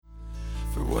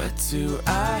For what do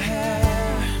I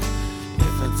have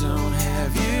if I don't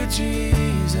have you,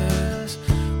 Jesus?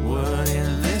 What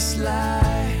in this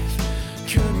life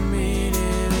could mean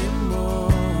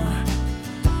anymore?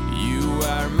 You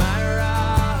are my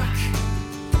rock,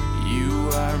 you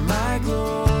are my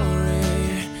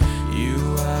glory,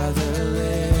 you are the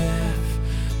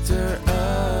lifter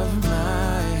of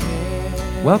my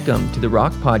head. Welcome to the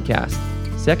Rock Podcast.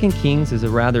 2 Kings is a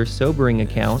rather sobering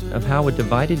account of how a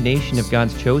divided nation of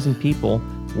God's chosen people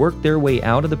worked their way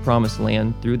out of the Promised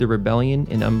Land through the rebellion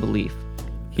and unbelief.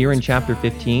 Here in chapter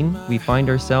 15, we find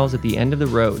ourselves at the end of the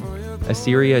road.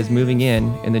 Assyria is moving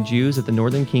in, and the Jews of the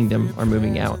northern kingdom are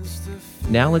moving out.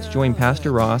 Now let's join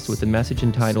Pastor Ross with a message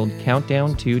entitled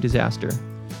Countdown to Disaster.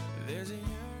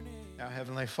 Now,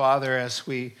 Heavenly Father, as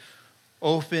we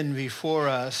open before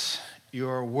us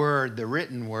your word, the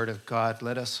written word of God,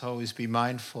 let us always be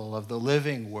mindful of the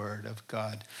living word of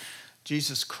God,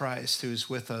 Jesus Christ, who is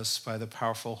with us by the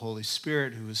powerful Holy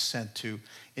Spirit, who is sent to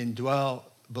indwell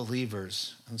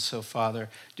believers. And so, Father,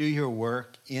 do your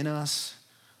work in us.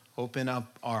 Open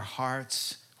up our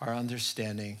hearts, our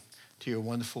understanding to your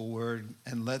wonderful word,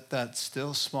 and let that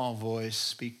still small voice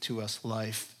speak to us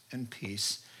life and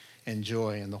peace and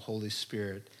joy in the Holy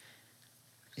Spirit.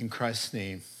 In Christ's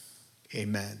name,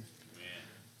 amen.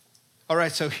 All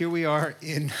right, so here we are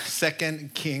in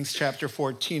 2 Kings chapter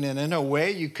 14, and in a way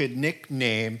you could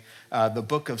nickname the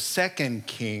book of 2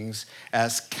 Kings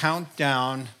as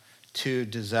Countdown to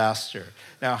Disaster.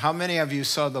 Now, how many of you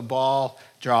saw the ball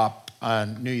drop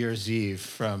on New Year's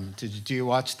Eve? Do you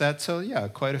watch that? So yeah,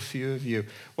 quite a few of you.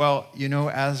 Well, you know,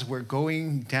 as we're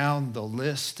going down the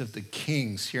list of the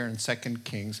kings here in 2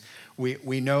 Kings,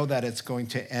 we know that it's going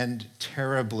to end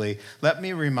terribly. Let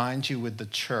me remind you with the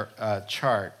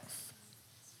chart.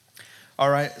 All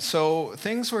right, so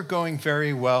things were going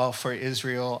very well for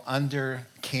Israel under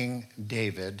King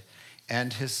David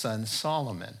and his son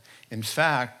Solomon. In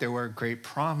fact, there were great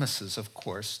promises, of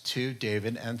course, to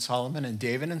David and Solomon. And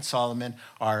David and Solomon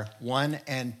are 1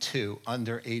 and 2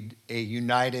 under a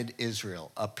united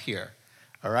Israel up here.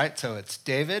 All right, so it's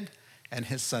David and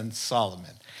his son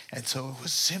Solomon. And so it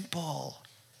was simple.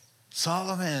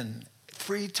 Solomon,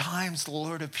 3 times the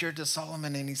Lord appeared to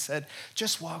Solomon and he said,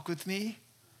 just walk with me.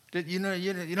 You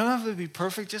don't have to be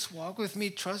perfect. Just walk with me.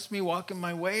 Trust me. Walk in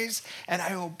my ways, and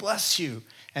I will bless you.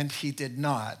 And he did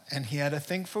not. And he had a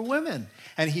thing for women.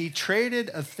 And he traded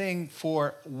a thing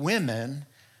for women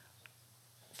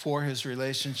for his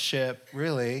relationship,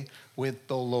 really, with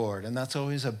the Lord. And that's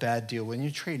always a bad deal when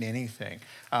you trade anything.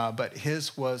 But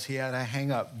his was, he had a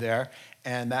hang up there,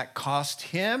 and that cost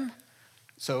him.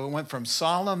 So it went from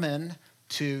Solomon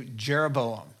to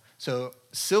Jeroboam. So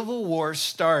civil war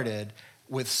started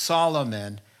with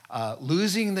Solomon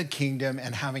losing the kingdom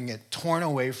and having it torn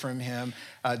away from him.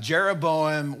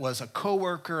 Jeroboam was a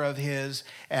co-worker of his,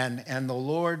 and the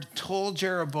Lord told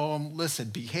Jeroboam,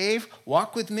 listen, behave,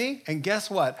 walk with me, and guess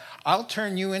what? I'll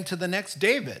turn you into the next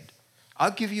David.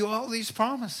 I'll give you all these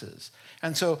promises.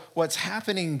 And so what's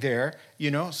happening there,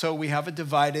 so we have a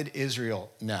divided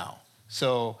Israel now.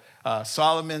 So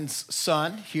Solomon's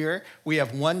son here, we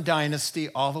have one dynasty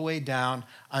all the way down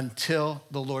until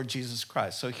the Lord Jesus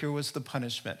Christ. So here was the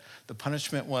punishment. The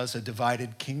punishment was a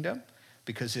divided kingdom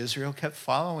because Israel kept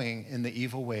following in the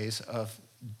evil ways of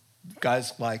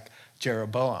guys like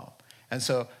Jeroboam. And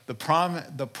so the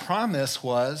promise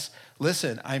was,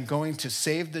 listen, I'm going to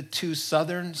save the 2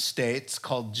 southern states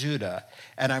called Judah,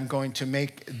 and I'm going to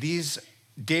make these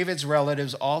David's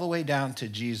relatives all the way down to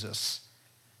Jesus.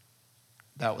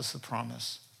 That was the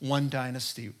promise. One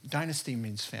dynasty. Dynasty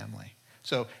means family.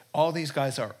 So all these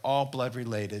guys are all blood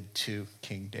related to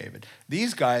King David.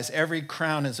 These guys, every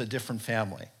crown is a different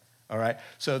family. All right?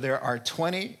 So there are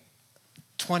 20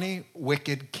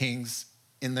 wicked kings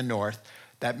in the north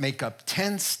that make up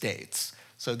 10 states.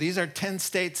 So these are 10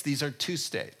 states. These are 2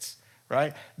 states.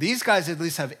 Right? These guys at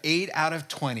least have 8 out of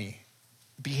 20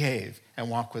 behave and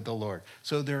walk with the Lord.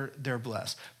 So they're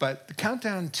blessed. But the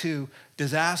countdown to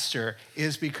disaster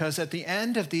is because at the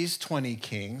end of these 20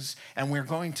 kings, and we're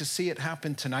going to see it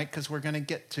happen tonight because we're going to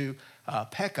get to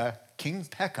Pekah, King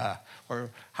Pekah,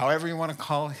 or however you want to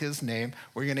call his name.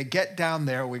 We're going to get down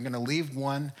there. We're going to leave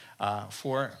one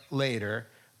for later.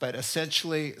 But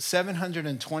essentially,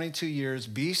 722 years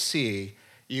BC,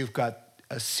 you've got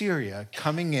Assyria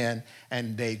coming in,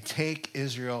 and they take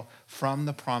Israel from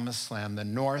the promised land. The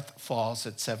north falls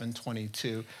at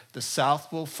 722. The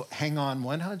south will hang on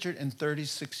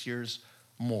 136 years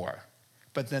more.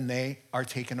 But then they are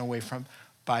taken away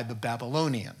by the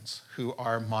Babylonians, who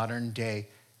are modern day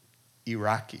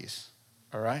Iraqis.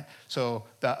 All right? So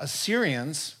the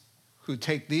Assyrians, who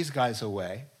take these guys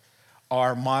away,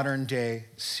 are modern-day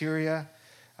Syria,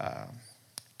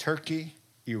 Turkey,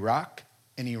 Iraq,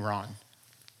 and Iran.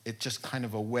 It's just kind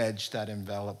of a wedge that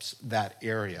envelops that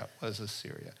area, was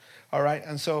Assyria. All right,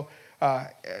 and so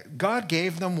God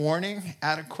gave them warning,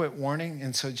 adequate warning.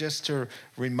 And so just to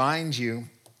remind you,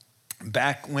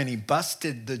 back when he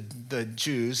busted the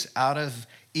Jews out of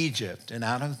Egypt and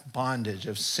out of bondage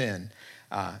of sin,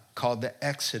 called the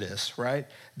Exodus, right?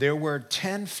 There were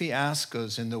 10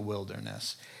 fiascos in the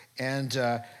wilderness. And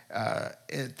the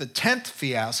 10th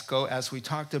fiasco, as we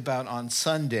talked about on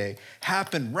Sunday,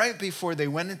 happened right before they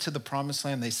went into the promised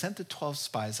land. They sent the 12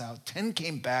 spies out. 10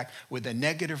 came back with a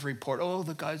negative report. Oh,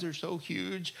 the guys are so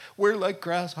huge. We're like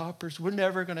grasshoppers. We're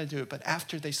never going to do it. But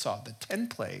after they saw the 10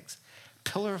 plagues,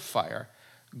 pillar of fire,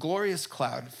 glorious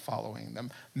cloud following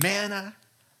them, manna,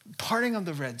 parting of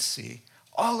the Red Sea,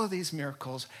 all of these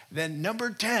miracles, then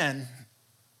number 10,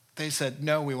 they said,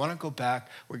 no, we want to go back.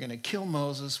 We're going to kill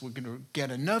Moses. We're going to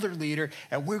get another leader,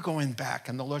 and we're going back.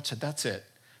 And the Lord said, that's it.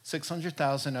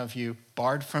 600,000 of you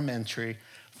barred from entry,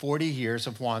 40 years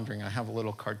of wandering. I have a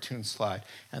little cartoon slide,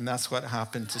 and that's what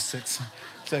happened to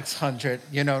 600.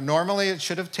 You know, normally it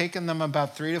should have taken them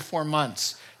about 3 to 4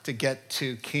 months to get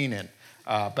to Canaan,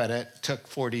 but it took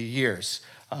 40 years.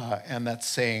 And that's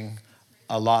saying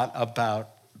a lot about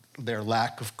their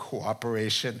lack of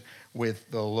cooperation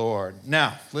with the Lord.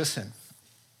 Now, listen,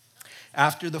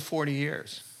 after the 40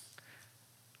 years,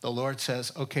 the Lord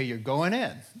says, okay, you're going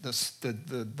in.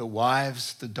 The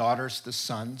wives, the daughters, the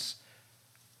sons,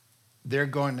 they're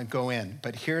going to go in.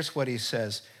 But here's what he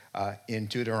says in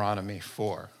Deuteronomy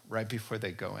 4, right before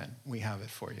they go in. We have it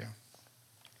for you.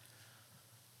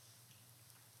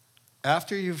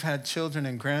 After you've had children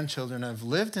and grandchildren and have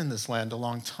lived in this land a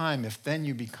long time, if then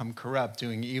you become corrupt,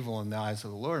 doing evil in the eyes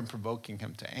of the Lord and provoking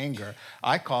him to anger,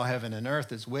 I call heaven and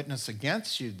earth as witness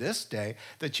against you this day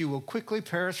that you will quickly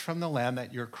perish from the land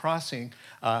that you're crossing.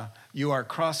 You are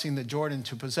crossing the Jordan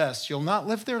to possess. You'll not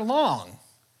live there long,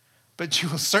 but you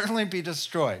will certainly be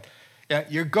destroyed. Yeah,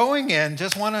 you're going in,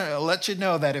 just want to let you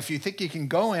know that if you think you can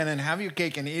go in and have your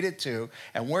cake and eat it too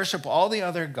and worship all the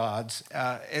other gods,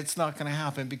 it's not going to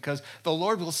happen, because the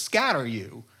Lord will scatter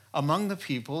you among the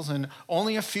peoples and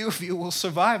only a few of you will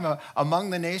survive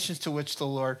among the nations to which the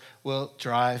Lord will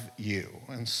drive you.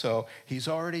 And so he's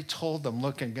already told them,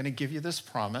 look, I'm going to give you this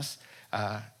promise.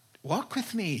 Walk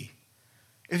with me.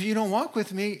 If you don't walk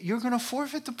with me, you're going to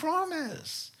forfeit the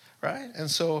promise. Right? And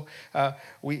so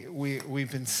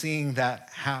we've been seeing that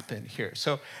happen here.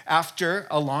 So after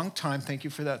a long time, thank you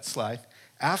for that slide.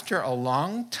 After a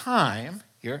long time,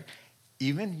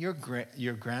 even your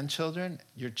grandchildren,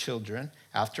 your children,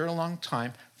 after a long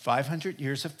time, 500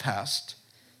 years have passed.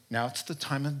 Now it's the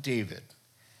time of David.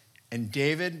 And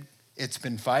David, it's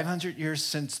been 500 years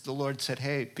since the Lord said,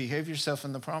 hey, behave yourself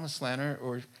in the promised land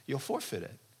or you'll forfeit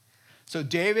it. So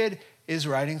David is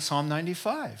writing Psalm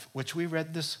 95, which we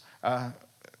read this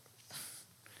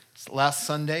last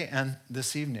Sunday and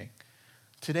this evening.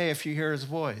 Today, if you hear his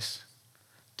voice,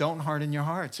 don't harden your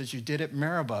hearts as you did at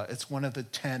Meribah. It's one of the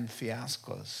 10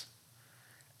 fiascos.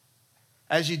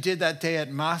 As you did that day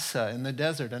at Massa in the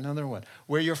desert, another one.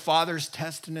 Where your fathers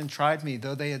tested and tried me,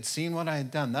 though they had seen what I had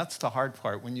done. That's the hard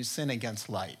part, when you sin against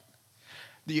light.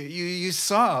 You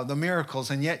saw the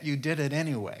miracles, and yet you did it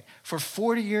anyway. For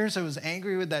 40 years, I was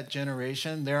angry with that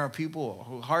generation. There are people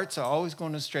whose hearts are always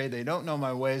going astray. They don't know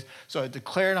my ways. So I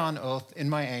declared on oath in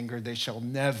my anger, they shall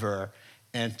never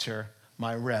enter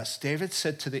my rest. David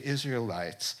said to the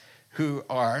Israelites who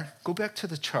are, go back to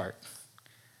the chart.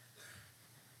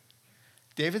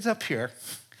 David's up here.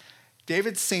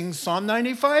 David sings Psalm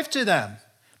 95 to them,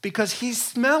 because he's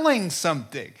smelling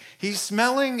something. He's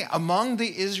smelling among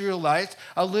the Israelites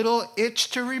a little itch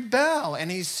to rebel.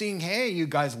 And he's saying, hey, you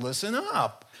guys, listen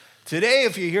up. Today,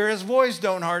 if you hear his voice,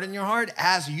 don't harden your heart,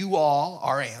 as you all,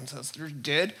 our ancestors,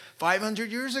 did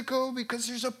 500 years ago, because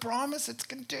there's a promise. It's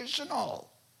conditional.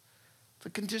 The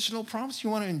conditional promise.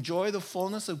 You want to enjoy the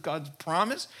fullness of God's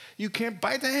promise? You can't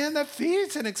bite the hand that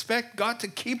feeds and expect God to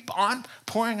keep on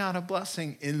pouring out a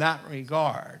blessing in that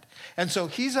regard. And so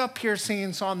he's up here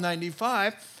singing Psalm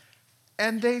 95,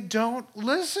 and they don't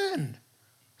listen.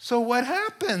 So what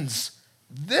happens?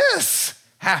 This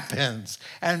happens.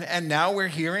 And now we're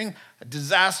hearing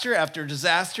disaster after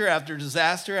disaster after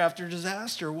disaster after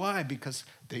disaster. Why? Because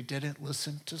they didn't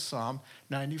listen to Psalm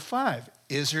 95.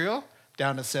 Israel,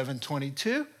 down to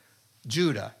 722.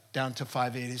 Judah, down to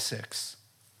 586.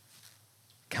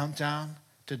 Countdown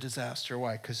to disaster.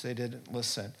 Why? Because they didn't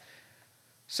listen.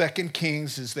 2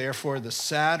 Kings is therefore the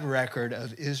sad record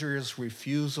of Israel's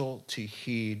refusal to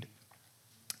heed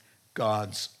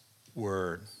God's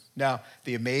word. Now,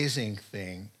 the amazing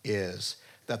thing is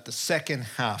that the second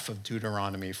half of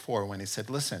Deuteronomy 4, when he said,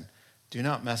 listen, do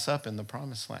not mess up in the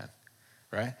promised land,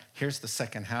 right? Here's the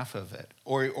second half of it,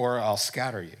 or I'll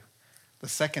scatter you. The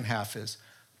second half is,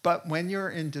 but when you're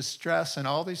in distress and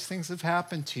all these things have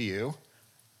happened to you,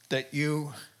 that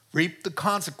you reap the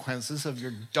consequences of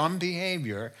your dumb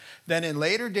behavior, then in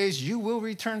later days you will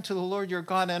return to the Lord your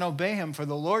God and obey him. For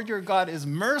the Lord your God is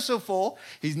merciful.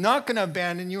 He's not going to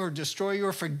abandon you or destroy you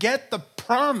or forget the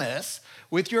promise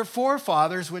with your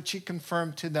forefathers, which he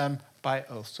confirmed to them by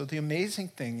oath. So the amazing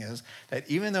thing is that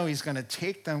even though he's going to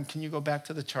take them, can you go back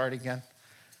to the chart again?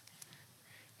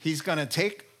 He's going to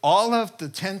take all of the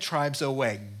 10 tribes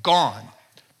away, gone.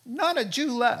 Not a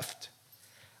Jew left.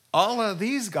 All of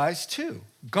these guys too,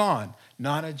 gone.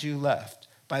 Not a Jew left.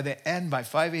 By the end, by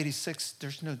 586,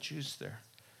 there's no Jews there.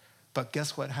 But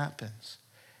guess what happens?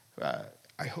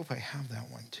 I hope I have that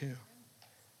one too.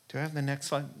 Do I have the next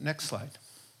slide? Next slide.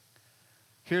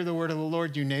 Hear the word of the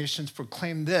Lord, you nations,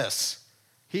 proclaim this.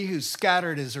 He who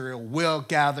scattered Israel will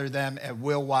gather them and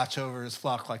will watch over his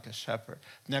flock like a shepherd.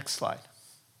 Next slide.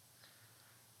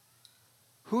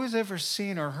 Who has ever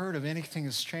seen or heard of anything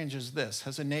as strange as this?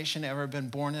 Has a nation ever been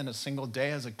born in a single day?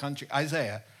 Has a country,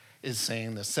 Isaiah is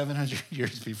saying this 700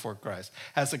 years before Christ.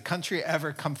 Has a country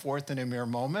ever come forth in a mere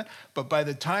moment? But by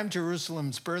the time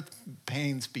Jerusalem's birth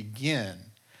pains begin,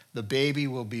 the baby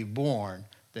will be born,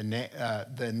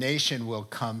 the nation will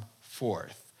come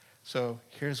forth. So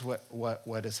here's what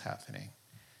is happening.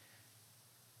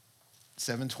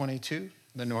 722,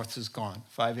 the north is gone.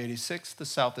 586, the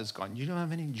south is gone. You don't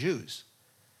have any Jews.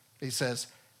 He says,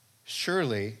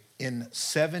 surely in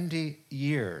 70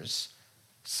 years,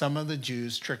 some of the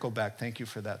Jews trickle back. Thank you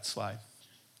for that slide.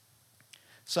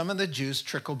 Some of the Jews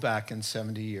trickle back in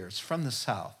 70 years from the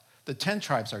south. The 10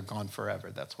 tribes are gone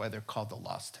forever. That's why they're called the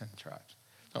lost 10 tribes.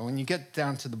 So when you get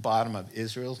down to the bottom of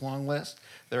Israel's long list,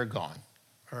 they're gone,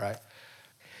 all right?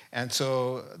 And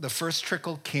so the first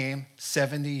trickle came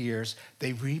 70 years.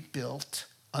 They rebuilt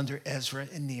under Ezra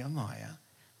and Nehemiah,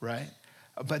 right?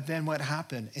 But then what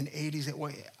happened in 80s?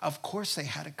 Of course they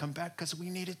had to come back because we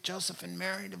needed Joseph and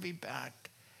Mary to be back.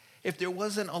 If there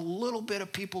wasn't a little bit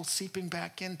of people seeping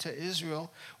back into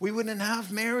Israel, we wouldn't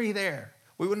have Mary there.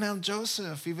 We wouldn't have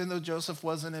Joseph. Even though Joseph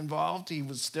wasn't involved, he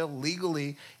was still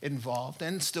legally involved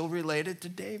and still related to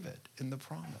David in the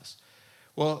promise.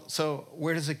 Well, so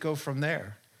where does it go from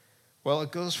there? Well,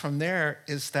 it goes from there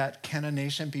is that can a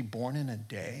nation be born in a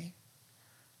day?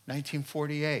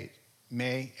 1948,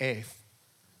 May 8th.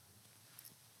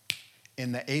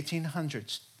 In the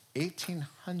 1800s,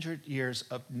 1800 years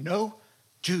of no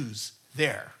Jews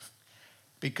there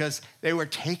because they were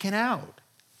taken out.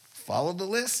 Follow the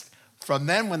list. From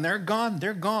then, when they're gone,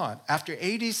 they're gone. After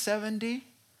AD 70,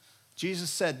 Jesus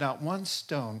said not one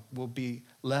stone will be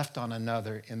left on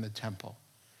another in the temple.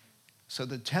 So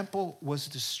the temple was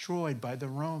destroyed by the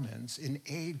Romans in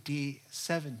AD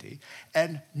 70,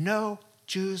 and no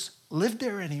Jews lived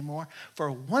there anymore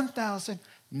for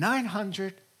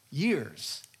 1,900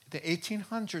 years. The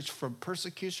 1800s, from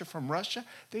persecution from Russia,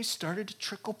 they started to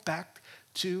trickle back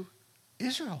to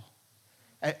Israel.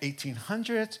 At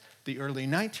 1800s, the early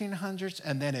 1900s,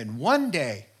 and then in one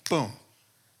day, boom,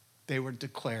 they were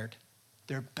declared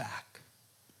they're back.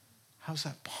 How's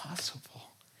that possible?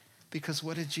 Because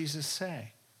what did Jesus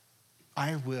say?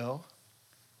 I will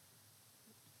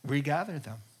regather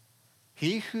them.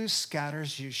 He who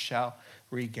scatters you shall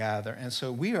regather. And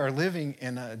so we are living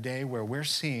in a day where we're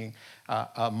seeing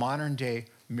a modern day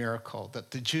miracle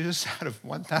that the Jews out of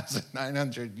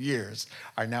 1,900 years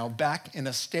are now back in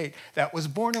a state that was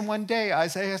born in one day.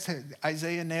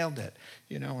 Isaiah nailed it,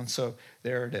 and so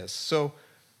there it is. So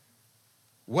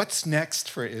what's next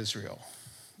for Israel?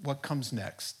 What comes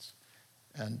next?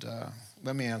 And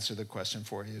let me answer the question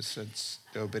for you since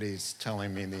nobody's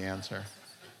telling me the answer.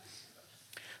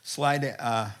 Slide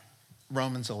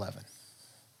Romans 11.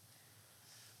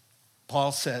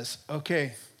 Paul says,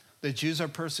 okay, the Jews are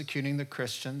persecuting the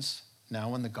Christians. Now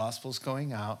when the gospel's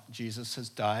going out, Jesus has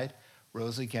died,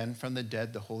 rose again from the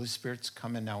dead, the Holy Spirit's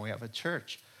come, and now we have a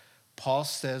church. Paul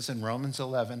says in Romans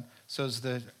 11,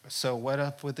 so what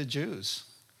up with the Jews?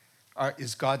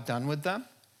 Is God done with them?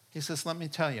 He says, let me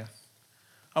tell you.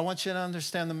 I want you to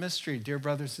understand the mystery, dear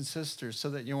brothers and sisters, so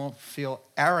that you won't feel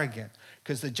arrogant,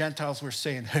 because the Gentiles were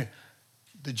saying, hey,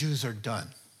 the Jews are done.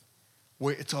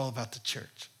 It's all about the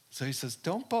church. So he says,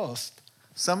 don't boast.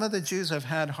 Some of the Jews have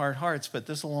had hard hearts, but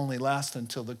this will only last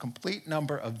until the complete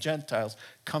number of Gentiles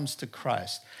comes to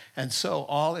Christ. And so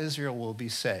all Israel will be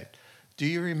saved. Do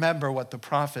you remember what the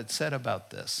prophet said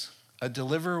about this? A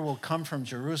deliverer will come from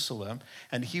Jerusalem,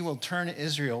 and he will turn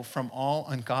Israel from all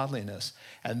ungodliness.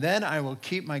 And then I will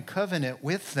keep my covenant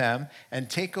with them and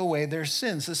take away their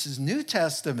sins. This is New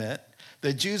Testament.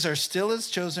 The Jews are still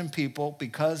his chosen people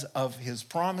because of his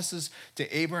promises to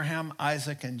Abraham,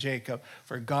 Isaac, and Jacob,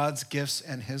 for God's gifts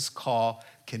and his call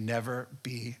can never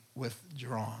be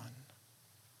withdrawn.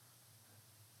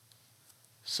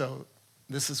 So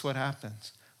this is what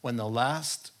happens. When the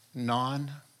last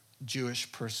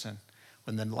non-Jewish person,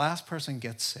 when the last person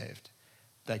gets saved,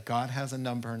 that God has a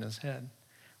number in his head,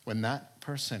 when that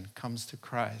person comes to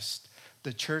Christ,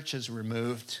 the church is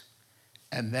removed,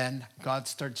 and then God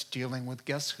starts dealing with,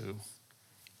 guess who?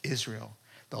 Israel.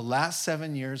 The last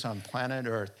 7 years on planet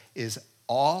Earth is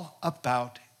all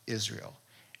about Israel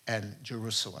and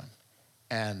Jerusalem.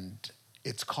 And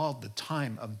it's called the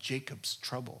time of Jacob's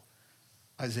trouble.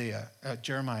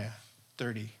 Jeremiah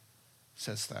 30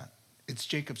 says that. It's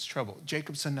Jacob's trouble.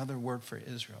 Jacob's another word for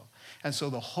Israel. And so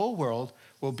the whole world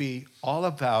will be all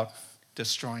about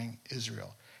destroying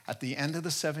Israel. At the end of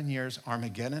the 7 years,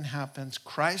 Armageddon happens.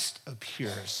 Christ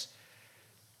appears.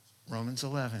 Romans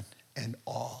 11. And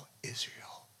all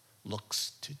Israel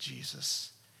looks to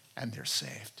Jesus. And they're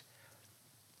saved.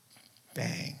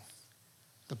 Bang.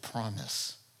 The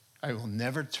promise. I will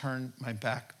never turn my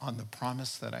back on the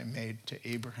promise that I made to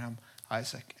Abraham,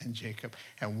 Isaac, and Jacob.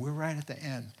 And we're right at the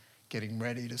end, getting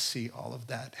ready to see all of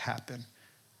that happen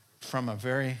from a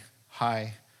very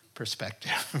high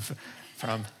perspective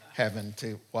from heaven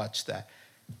to watch that.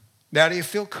 Now, do you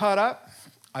feel caught up?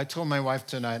 I told my wife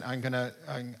tonight,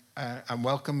 I'm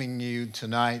welcoming you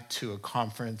tonight to a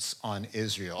conference on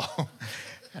Israel.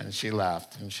 And she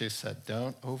laughed and she said,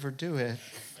 don't overdo it.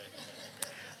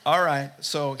 All right,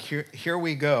 so here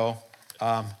we go.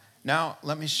 Now,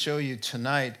 let me show you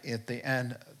tonight at the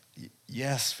end.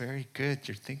 Yes, very good.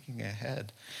 You're thinking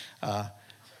ahead.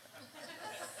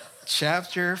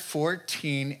 Chapter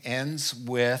 14 ends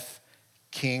with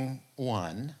King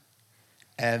 1.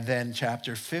 And then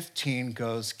chapter 15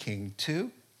 goes King 2,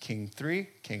 King 3,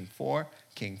 King 4,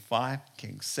 King 5,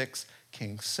 King 6,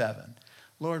 King 7.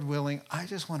 Lord willing, I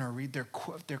just want to read their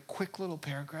quick little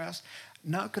paragraphs.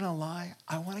 Not going to lie,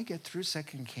 I want to get through 2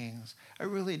 Kings. I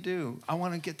really do. I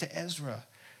want to get to Ezra.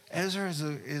 Ezra is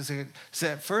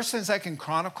 1st and 2nd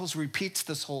Chronicles repeats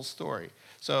this whole story.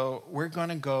 So we're going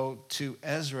to go to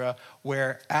Ezra,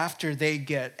 where after they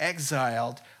get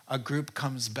exiled, a group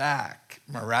comes back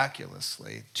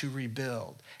miraculously to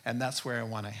rebuild. And that's where I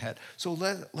want to head. So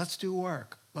let's do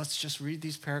work. Let's just read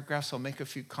these paragraphs. I'll make a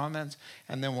few comments,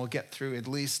 and then we'll get through at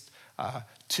least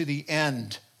to the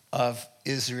end of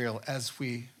Israel as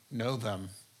we know them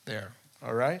there.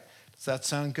 All right? Does that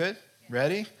sound good?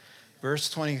 Ready? Verse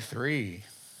 23.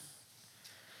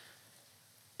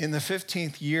 In the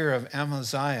 15th year of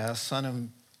Amaziah, son of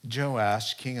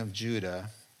Joash, king of Judah,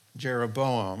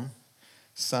 Jeroboam,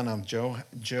 son of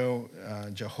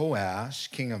Jehoash,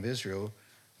 king of Israel,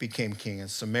 became king in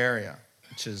Samaria,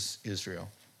 which is Israel.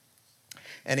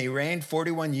 And he reigned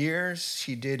 41 years.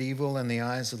 He did evil in the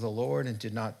eyes of the Lord and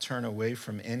did not turn away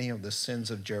from any of the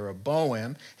sins of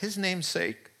Jeroboam, his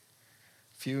namesake.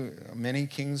 Many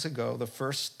kings ago, the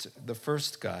first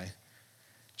guy,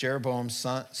 Jeroboam,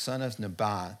 son of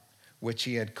Nebat, which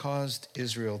he had caused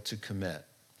Israel to commit.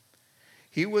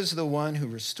 He was the one who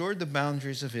restored the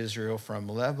boundaries of Israel from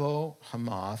Lebo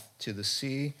Hamath to the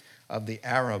sea of the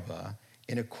Arabah,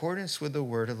 in accordance with the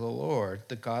word of the Lord,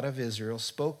 the God of Israel,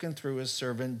 spoken through his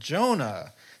servant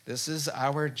Jonah. This is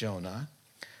our Jonah.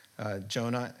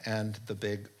 Jonah and the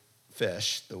big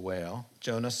fish, the whale.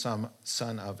 Jonah, son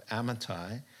of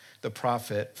Amittai, the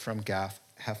prophet from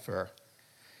Gath-Hepher.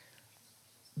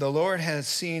 The Lord has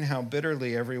seen how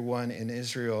bitterly everyone in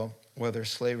Israel, whether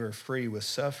slave or free, was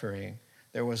suffering.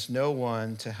 There was no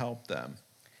one to help them.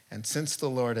 And since the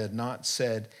Lord had not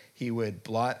said he would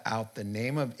blot out the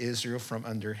name of Israel from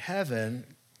under heaven,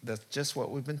 that's just what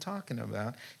we've been talking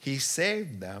about, he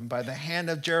saved them by the hand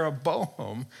of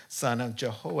Jeroboam, son of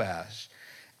Jehoash.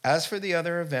 As for the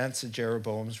other events of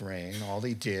Jeroboam's reign, all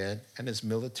he did, and his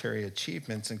military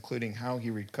achievements, including how he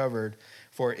recovered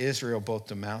for Israel both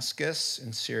Damascus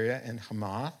in Syria and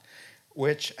Hamath,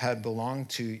 which had belonged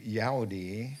to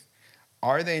Yahudi,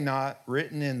 are they not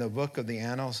written in the book of the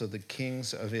annals of the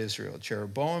kings of Israel?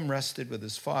 Jeroboam rested with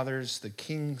his fathers, the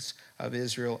kings of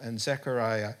Israel, and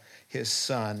Zechariah, his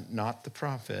son, not the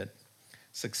prophet,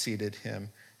 succeeded him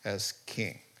as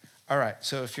king. All right,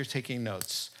 so if you're taking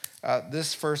notes,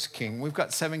 this first king, we've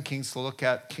got 7 kings to look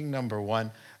at. King number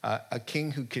 1, a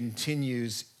king who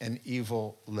continues an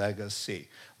evil legacy,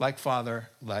 like father,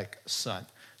 like son.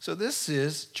 So this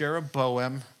is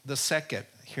Jeroboam the second.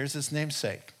 Here's his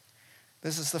namesake.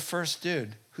 This is the first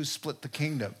dude who split the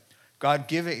kingdom. God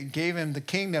gave him the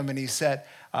kingdom, and he said,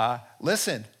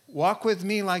 listen, walk with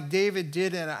me like David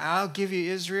did, and I'll give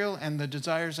you Israel and the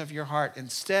desires of your heart.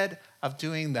 Instead of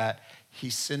doing that, he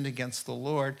sinned against the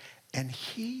Lord, and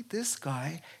this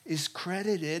guy is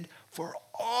credited for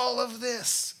all of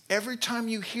this. Every time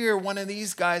you hear one of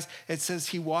these guys, it says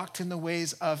he walked in the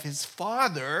ways of his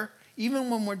father, even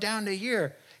when we're down to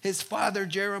here, his father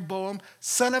Jeroboam,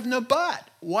 son of Nebat.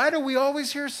 Why do we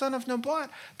always hear son of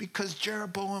Nebat? Because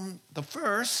Jeroboam the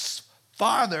first's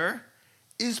father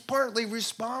is partly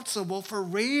responsible for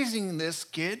raising this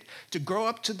kid to grow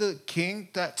up to the king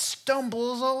that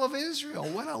stumbles all of Israel.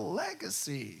 What a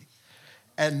legacy.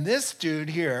 And this dude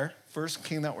here, first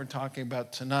king that we're talking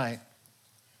about tonight,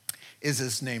 is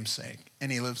his namesake.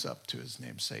 And he lives up to his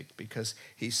namesake because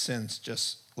he sins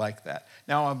just like that.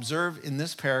 Now observe in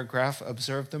this paragraph,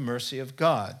 observe the mercy of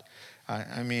God.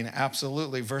 I mean,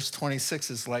 absolutely. Verse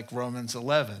 26 is like Romans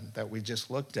 11 that we just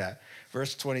looked at.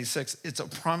 Verse 26, it's a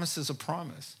promise is a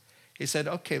promise. He said,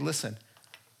 okay, listen,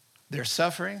 they're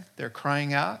suffering, they're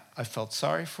crying out. I felt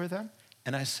sorry for them,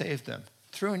 and I saved them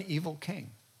through an evil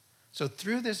king. So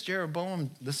through this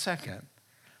Jeroboam II,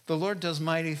 the Lord does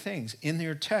mighty things. In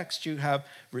your text, you have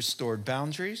restored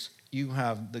boundaries, you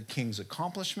have the king's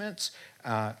accomplishments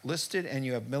listed, and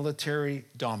you have military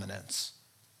dominance.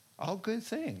 All good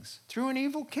things through an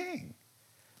evil king.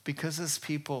 Because his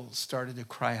people started to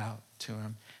cry out to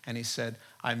him. And he said,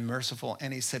 I'm merciful.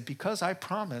 And he said, because I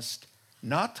promised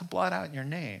not to blot out your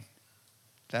name,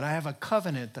 that I have a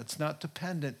covenant that's not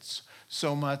dependent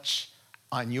so much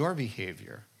on your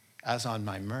behavior as on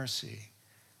my mercy,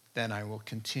 then I will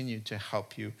continue to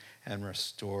help you and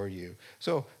restore you.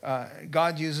 So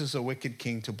God uses a wicked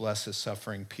king to bless his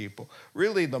suffering people.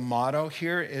 Really, the motto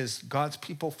here is God's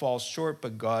people fall short,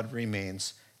 but God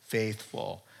remains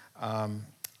faithful.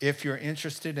 If you're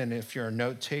interested and if you're a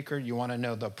note taker, you want to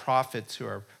know the prophets who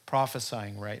are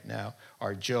prophesying right now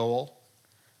are Joel,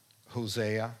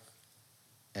 Hosea,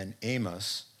 and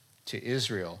Amos to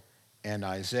Israel, and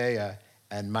Isaiah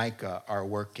and Micah are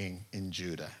working in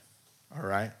Judah. All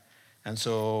right? And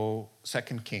so,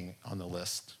 second king on the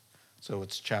list. So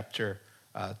it's chapter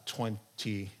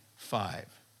 25,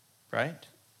 right?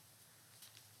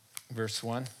 Verse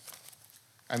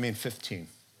 15.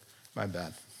 My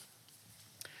bad.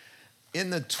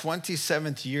 In the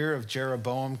 27th year of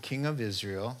Jeroboam, king of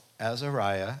Israel,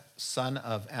 Azariah, son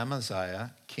of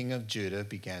Amaziah, king of Judah,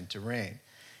 began to reign.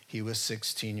 He was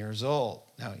 16 years old.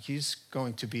 Now, he's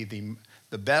going to be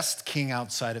the best king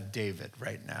outside of David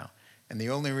right now. And the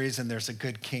only reason there's a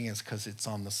good king is because it's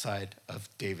on the side of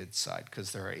David's side,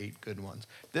 because there are 8 good ones.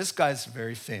 This guy's a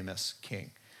very famous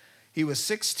king. He was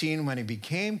 16 when he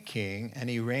became king, and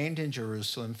he reigned in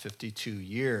Jerusalem 52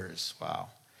 years. Wow.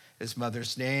 His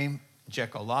mother's name,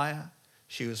 Jecholiah.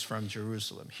 She was from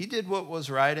Jerusalem. He did what was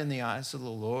right in the eyes of the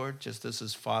Lord, just as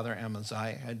his father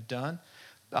Amaziah had done.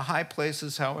 The high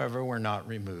places, however, were not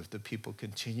removed. The people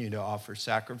continued to offer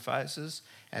sacrifices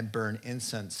and burn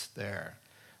incense there.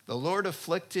 The Lord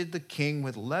afflicted the king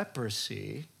with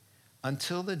leprosy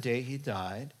until the day he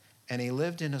died, and he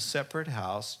lived in a separate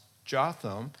house.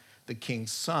 Jotham, the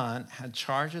king's son, had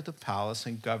charge of the palace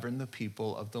and governed the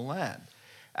people of the land.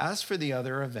 As for the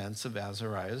other events of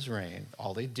Azariah's reign,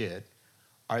 all they did,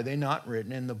 are they not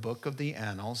written in the book of the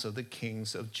annals of the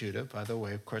kings of Judah? By the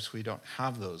way, of course, we don't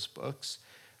have those books.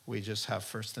 We just have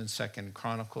 1st and 2nd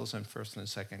Chronicles and 1st and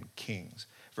 2nd Kings.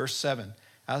 Verse 7,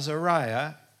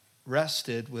 Azariah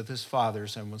rested with his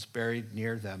fathers and was buried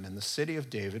near them in the city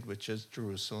of David, which is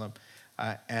Jerusalem,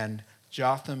 and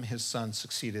Jotham, his son,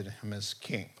 succeeded him as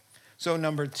king. So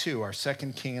number 2, our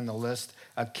second king in the list,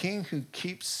 a king who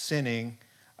keeps sinning.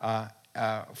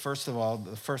 First of all,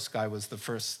 the first guy was the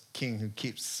first king who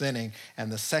keeps sinning,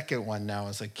 and the second one now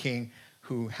is a king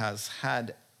who has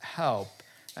had help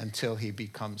until he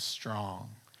becomes strong.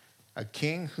 A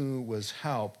king who was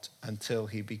helped until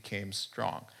he became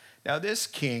strong. Now, this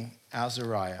king,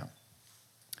 Azariah,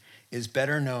 is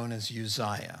better known as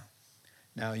Uzziah.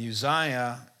 Now,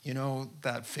 Uzziah, you know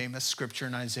that famous scripture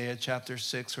in Isaiah chapter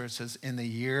 6 where it says, in the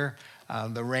year,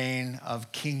 the reign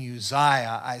of King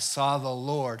Uzziah, I saw the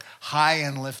Lord high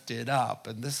and lifted up.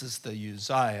 And this is the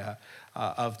Uzziah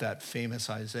of that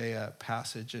famous Isaiah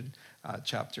passage in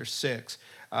chapter 6.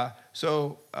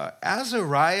 So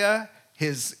Azariah,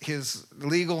 his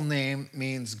legal name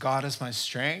means God is my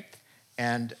strength.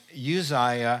 And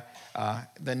Uzziah,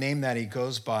 the name that he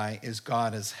goes by is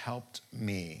God has helped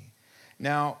me.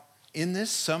 Now, in this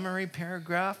summary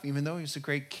paragraph, even though he's a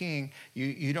great king,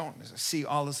 you don't see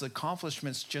all his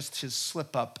accomplishments, just his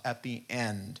slip up at the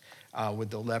end with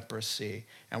the leprosy.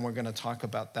 And we're going to talk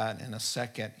about that in a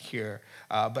second here.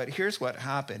 But here's what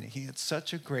happened. He had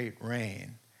such a great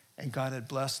reign, and God had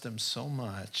blessed him so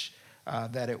much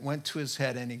that it went to his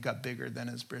head and he got bigger than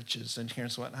his britches. And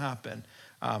here's what happened.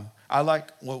 I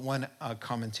like what one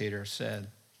commentator said.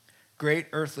 Great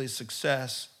earthly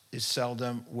success is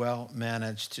seldom well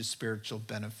managed to spiritual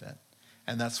benefit.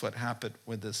 And that's what happened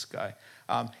with this guy.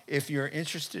 If you're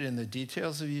interested in the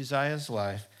details of Uzziah's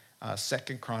life,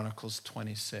 2 Chronicles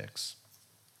 26.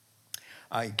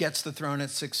 He gets the throne at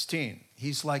 16.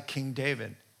 He's like King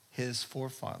David, his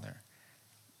forefather.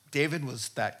 David was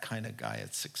that kind of guy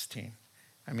at 16.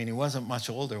 I mean, he wasn't much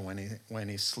older when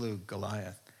he slew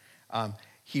Goliath.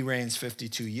 He reigns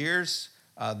 52 years.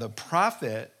 The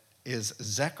prophet is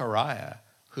Zechariah,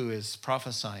 who is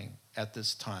prophesying at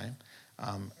this time.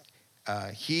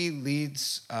 He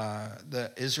leads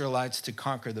the Israelites to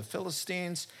conquer the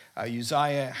Philistines.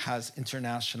 Uzziah has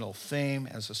international fame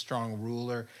as a strong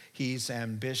ruler. He's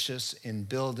ambitious in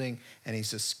building, and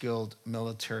he's a skilled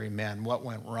military man. What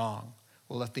went wrong?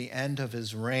 Well, at the end of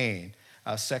his reign,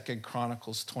 2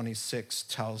 Chronicles 26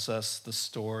 tells us the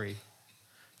story.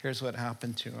 Here's what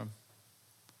happened to him.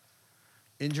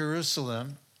 In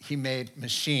Jerusalem, he made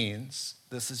machines.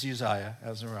 This is Uzziah,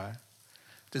 Azariah,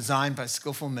 designed by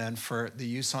skillful men for the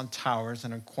use on towers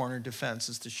and on corner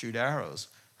defenses to shoot arrows,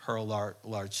 hurl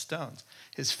large stones.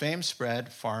 His fame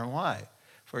spread far and wide,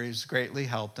 for he was greatly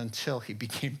helped until he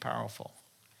became powerful.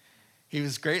 He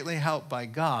was greatly helped by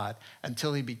God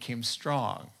until he became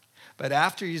strong. But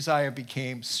after Uzziah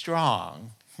became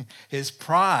strong, his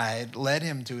pride led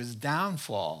him to his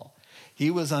downfall. He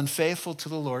was unfaithful to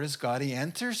the Lord his God. He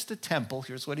enters the temple,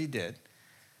 here's what he did,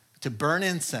 to burn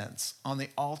incense on the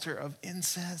altar of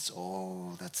incense.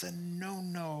 Oh, that's a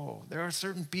no-no. There are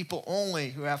certain people only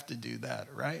who have to do that,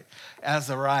 right?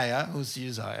 Azariah, who's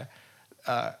Uzziah,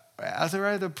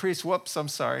 Azariah the priest,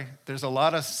 there's a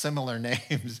lot of similar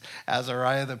names.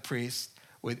 Azariah the priest,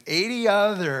 with 80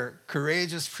 other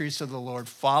courageous priests of the Lord,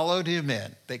 followed him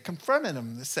in. They confronted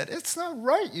him. They said, it's not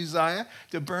right, Uzziah,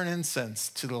 to burn incense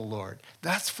to the Lord.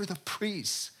 That's for the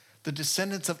priests. The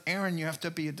descendants of Aaron, you have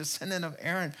to be a descendant of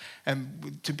Aaron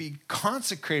and to be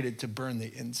consecrated to burn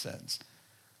the incense.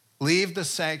 Leave the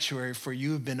sanctuary, for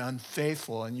you have been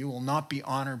unfaithful, and you will not be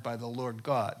honored by the Lord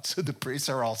God. So the priests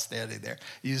are all standing there.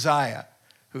 Uzziah,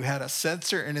 who had a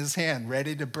censer in his hand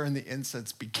ready to burn the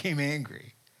incense, became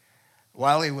angry.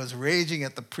 While he was raging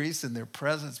at the priests in their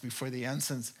presence before the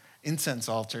incense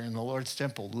altar in the Lord's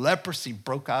temple, leprosy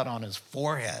broke out on his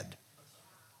forehead.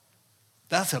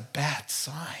 That's a bad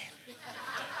sign.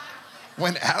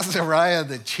 When Azariah,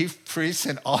 the chief priest,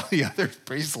 and all the other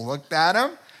priests looked at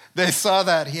him, they saw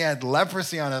that he had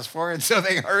leprosy on his forehead, so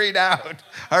they hurried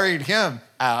him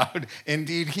out.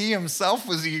 Indeed, he himself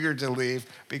was eager to leave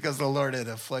because the Lord had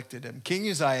afflicted him. King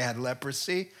Uzziah had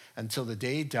leprosy until the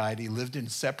day he died. He lived in a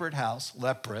separate house,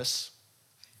 leprous,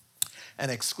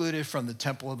 and excluded from the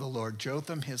temple of the Lord.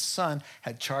 Jotham, his son,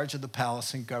 had charge of the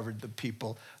palace and governed the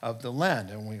people of the land,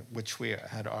 which we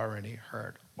had already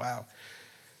heard. Wow.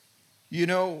 You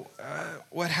know,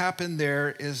 what happened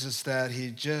there is that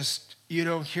he just,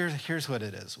 here's what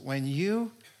it is. When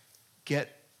you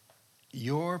get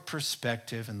your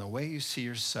perspective and the way you see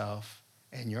yourself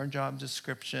and your job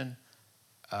description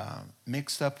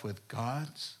mixed up with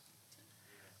God's,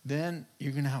 then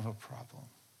you're going to have a problem.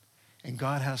 And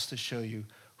God has to show you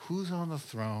who's on the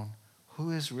throne,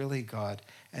 who is really God,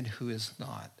 and who is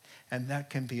not. And that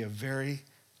can be a very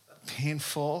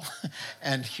painful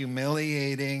and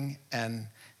humiliating and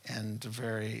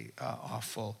very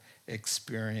awful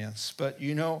experience. But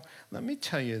let me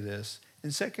tell you this.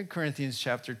 In 2 Corinthians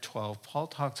chapter 12, Paul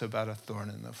talks about a thorn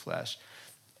in the flesh.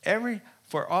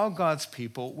 For all God's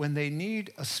people, when they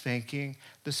need a spanking,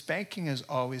 the spanking is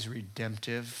always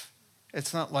redemptive.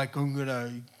 It's not like, I'm going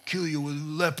to kill you with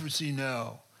leprosy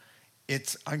now.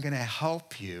 It's, I'm going to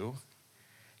help you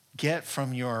get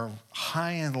from your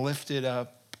high and lifted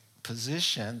up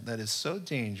position that is so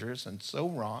dangerous and so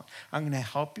wrong. I'm going to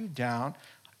help you down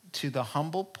to the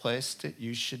humble place that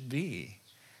you should be.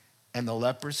 And the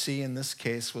leprosy in this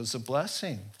case was a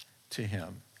blessing to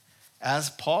him. As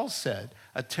Paul said,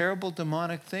 a terrible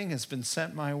demonic thing has been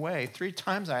sent my way. 3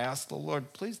 times I asked the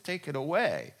Lord, please take it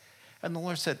away. And the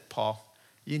Lord said, Paul,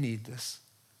 you need this.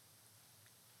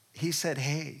 He said,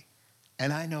 hey,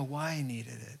 and I know why I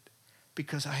needed it.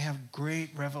 Because I have great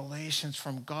revelations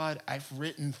from God. I've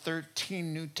written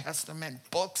 13 New Testament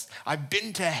books. I've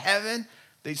been to heaven.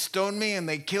 They stoned me and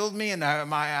they killed me, and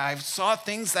I saw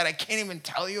things that I can't even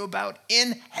tell you about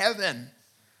in heaven.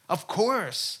 Of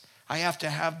course, I have to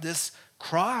have this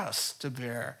cross to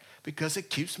bear because it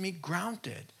keeps me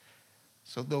grounded.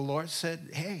 So the Lord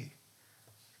said, hey,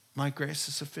 my grace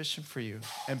is sufficient for you.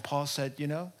 And Paul said,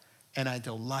 and I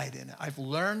delight in it. I've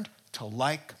learned to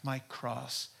like my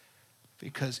cross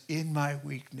because in my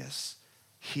weakness,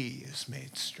 he is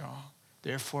made strong.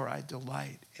 Therefore, I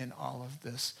delight in all of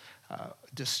this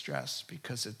distress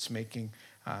because it's making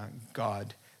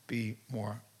God be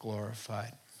more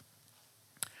glorified.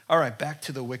 All right, back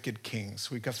to the wicked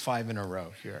kings. We got 5 in a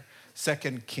row here. 2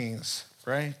 Kings,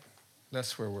 right?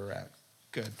 That's where we're at.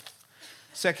 Good.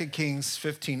 2 Kings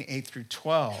 15, 8 through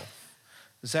 12.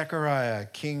 Zechariah,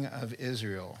 king of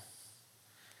Israel.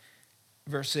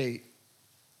 Verse 8.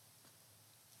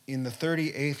 In the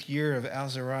 38th year of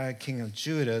Azariah, king of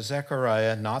Judah,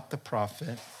 Zechariah, not the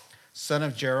prophet, son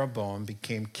of Jeroboam,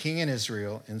 became king in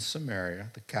Israel in Samaria,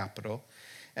 the capital,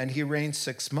 and he reigned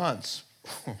 6 months.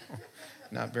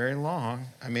 Not very long.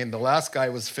 I mean, the last guy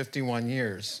was 51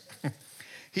 years.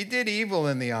 He did evil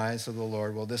in the eyes of the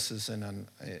Lord. Well, this is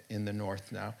in the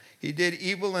north now. He did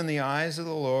evil in the eyes of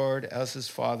the Lord as his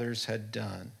fathers had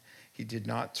done. He did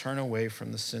not turn away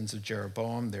from the sins of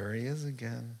Jeroboam. There he is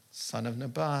again, son of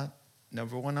Nebat,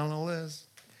 number 1 on the list,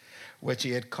 which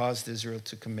he had caused Israel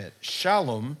to commit.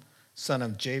 Shallum, son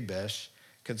of Jabesh,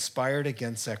 conspired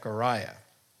against Zechariah.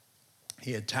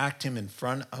 He attacked him in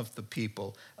front of the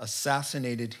people,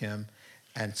 assassinated him,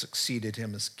 and succeeded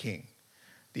him as king.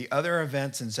 The other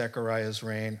events in Zechariah's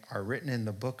reign are written in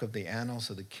the book of the annals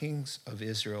of the kings of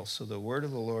Israel. So the word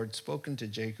of the Lord spoken to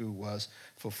Jehu was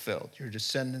fulfilled. Your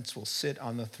descendants will sit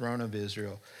on the throne of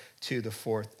Israel to the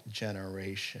 4th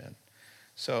generation.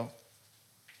 So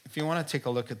if you want to take a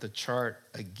look at the chart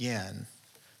again,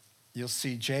 you'll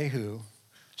see Jehu.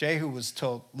 Jehu was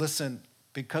told, listen,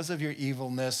 because of your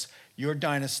evilness, your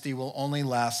dynasty will only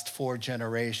last 4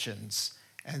 generations.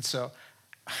 And so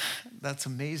that's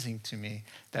amazing to me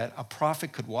that a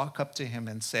prophet could walk up to him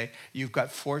and say, you've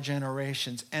got 4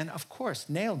 generations. And of course,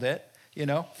 nailed it.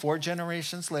 4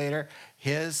 generations later,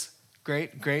 his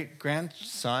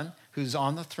great-great-grandson, who's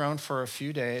on the throne for a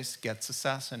few days, gets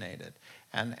assassinated.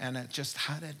 And it just,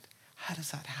 how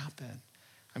does that happen?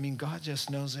 I mean, God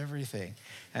just knows everything.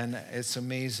 And it's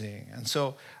amazing. And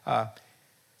so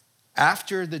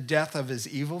after the death of his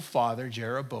evil father,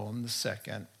 Jeroboam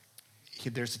II,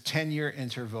 there's a 10-year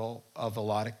interval of a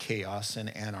lot of chaos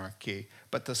and anarchy.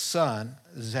 But the son,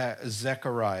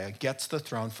 Zechariah, gets the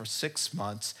throne for 6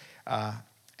 months.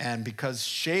 And because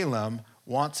Shallum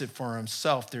wants it for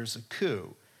himself, there's a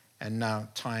coup. And now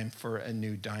time for a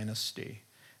new dynasty.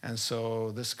 And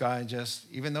so this guy just,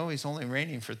 even though he's only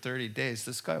reigning for 30 days,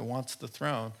 this guy wants the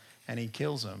throne, and he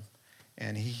kills him.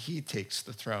 And he takes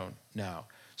the throne now.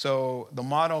 So the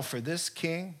motto for this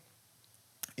king,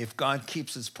 if God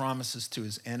keeps his promises to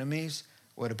his enemies,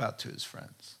 what about to his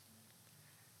friends?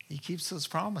 He keeps those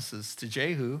promises to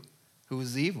Jehu, who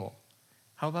was evil.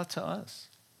 How about to us?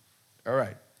 All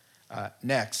right.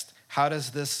 Next, how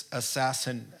does this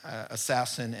assassin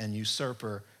and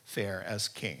usurper fare as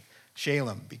king?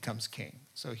 Shallum becomes king.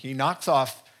 So he knocks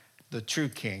off the true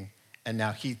king, and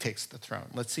now he takes the throne.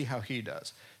 Let's see how he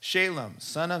does. Shallum,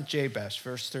 son of Jabesh,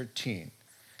 verse 13,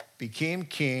 became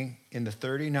king in the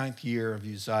 39th year of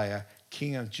Uzziah,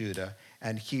 king of Judah,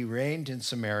 and he reigned in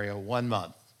Samaria 1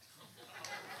 month.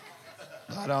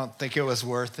 I don't think it was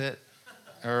worth it.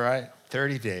 All right,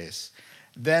 30 days.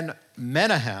 Then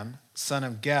Menahem, son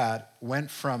of Gad, went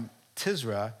from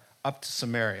Tisra up to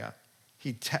Samaria.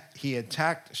 He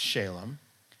attacked Shallum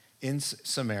in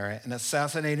Samaria and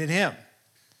assassinated him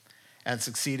and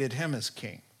succeeded him as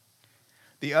king.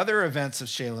 The other events of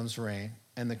Shallum's reign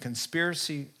and the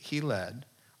conspiracy he led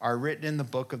are written in the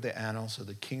book of the annals of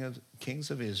the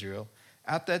kings of Israel.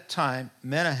 At that time,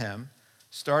 Menahem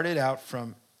started out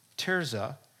from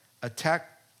Tirzah,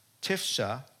 attacked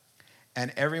Tifsha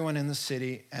and everyone in the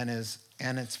city and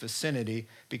its vicinity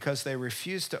because they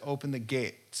refused to open the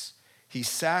gates. He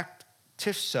sacked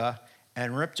Tifsha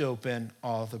and ripped open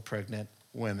all the pregnant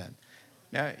women.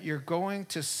 Now, you're going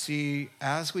to see,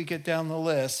 as we get down the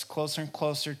list, closer and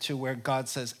closer to where God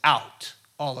says, out,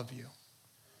 all of you.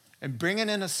 And bringing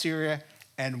in Assyria,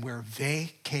 and we're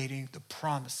vacating the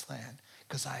promised land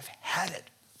because I've had it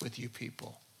with you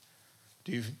people.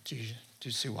 Do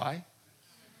you see why?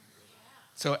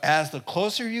 So as the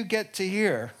closer you get to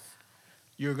here,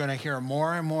 you're going to hear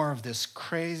more and more of this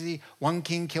crazy one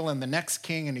king killing the next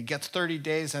king, and he gets 30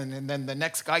 days, and then the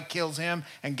next guy kills him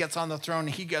and gets on the throne,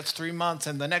 and he gets 3 months,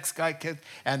 and the next guy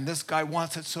and this guy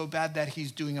wants it so bad that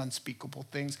he's doing unspeakable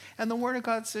things. And the Word of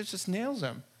God says, just nails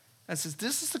him and says,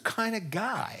 this is the kind of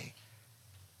guy,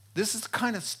 this is the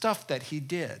kind of stuff that he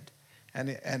did. And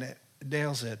it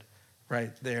nails it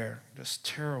right there. Just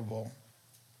terrible.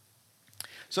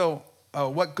 So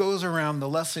what goes around, the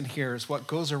lesson here is what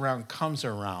goes around comes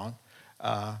around.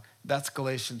 That's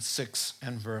Galatians 6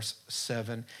 and verse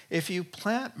 7. If you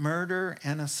plant murder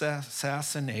and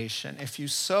assassination, if you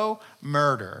sow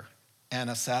murder and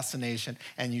assassination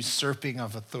and usurping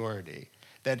of authority,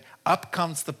 then up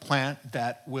comes the plant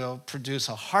that will produce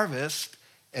a harvest,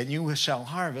 and you shall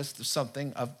harvest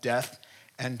something of death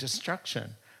and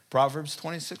destruction. Proverbs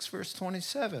 26 verse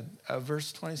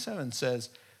 27 says,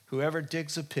 whoever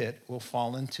digs a pit will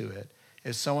fall into it.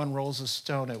 If someone rolls a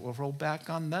stone, it will roll back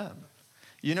on them.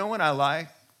 You know what I like,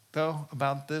 though,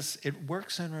 about this? It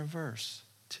works in reverse,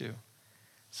 too.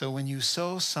 So when you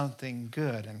sow something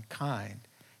good and kind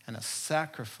and a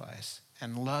sacrifice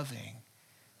and loving,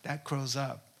 that grows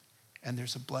up. And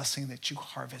there's a blessing that you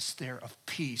harvest there of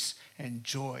peace and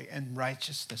joy and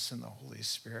righteousness in the Holy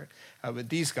Spirit. But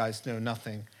these guys know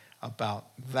nothing about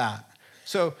that.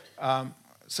 So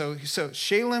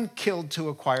Shalem killed to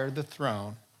acquire the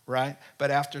throne, right?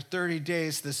 But after 30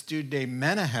 days, this dude named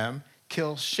Menahem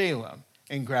kills Shalem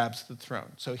and grabs the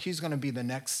throne. So he's going to be the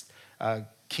next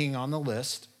king on the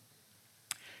list.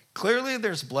 Clearly,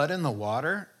 there's blood in the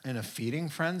water in a feeding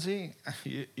frenzy.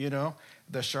 You know,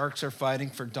 the sharks are fighting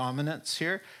for dominance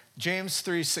here. James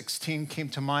 3:16 came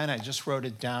to mind. I just wrote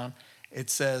it down. It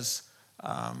says,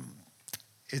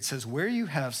 where you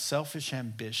have selfish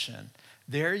ambition,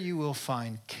 there you will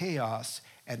find chaos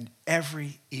and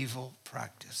every evil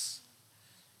practice.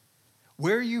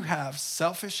 Where you have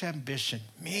selfish ambition,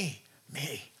 me,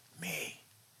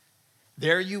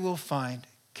 there you will find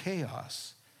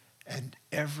chaos and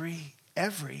every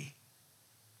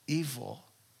evil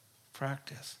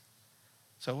practice.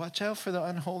 So watch out for the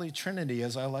unholy trinity,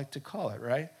 as I like to call it,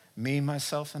 right? Me,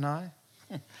 myself, and I.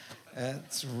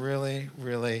 It's really,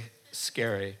 really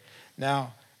scary.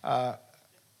 Now,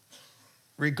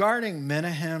 regarding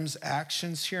Menahem's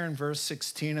actions here in verse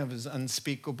 16 of his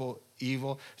unspeakable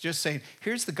evil, just saying,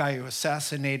 here's the guy who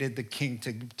assassinated the king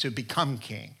to become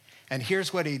king. And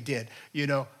here's what he did. You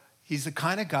know, he's the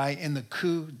kind of guy in the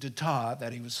coup d'etat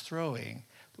that he was throwing.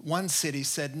 One city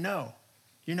said, no,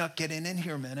 you're not getting in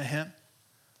here, Menahem.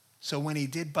 So when he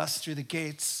did bust through the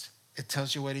gates, it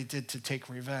tells you what he did to take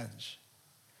revenge.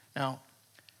 Now,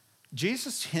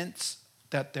 Jesus hints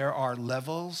that there are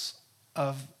levels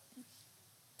of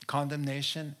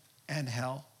condemnation and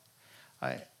hell.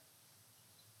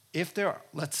 If there are,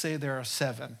 let's say there are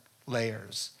 7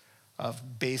 layers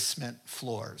of basement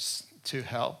floors to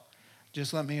hell,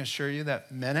 just let me assure you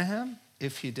that Menahem,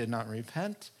 if he did not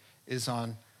repent, is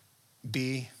on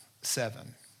B7,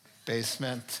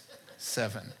 basement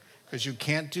 7. Because you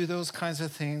can't do those kinds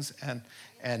of things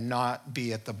and not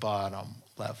be at the bottom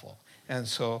level. And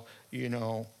so, you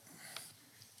know,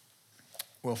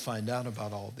 we'll find out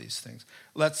about all these things.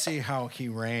 Let's see how he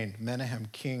reigned. Menahem,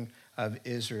 king of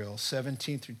Israel,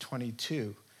 17 through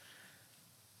 22.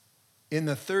 In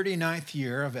the 39th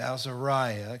year of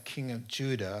Azariah, king of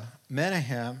Judah,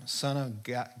 Menahem, son of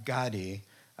Gadi,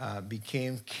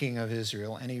 became king of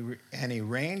Israel, and he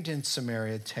reigned in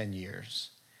Samaria 10 years.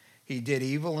 He did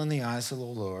evil in the eyes of the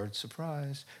Lord.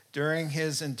 Surprise. During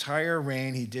his entire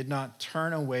reign, he did not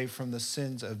turn away from the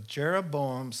sins of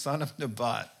Jeroboam, son of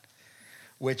Nebat,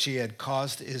 which he had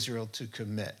caused Israel to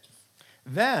commit.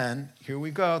 Then, here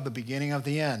we go, the beginning of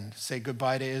the end. Say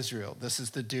goodbye to Israel. This is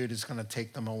the dude who's going to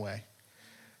take them away.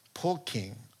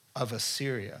 Pul-king of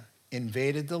Assyria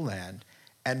invaded the land,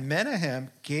 and Menahem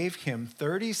gave him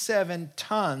 37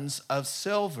 tons of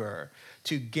silver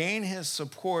to gain his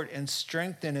support and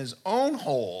strengthen his own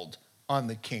hold on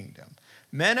the kingdom.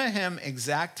 Menahem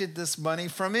exacted this money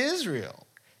from Israel.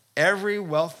 Every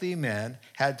wealthy man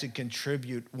had to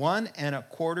contribute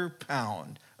 1.25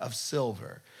 pounds of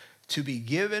silver to be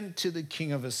given to the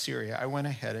king of Assyria. I went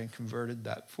ahead and converted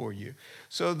that for you.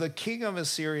 So the king of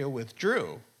Assyria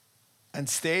withdrew and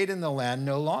stayed in the land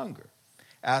no longer.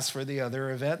 As for the other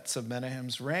events of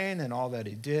Menahem's reign and all that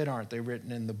he did, aren't they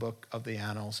written in the book of the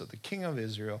annals of the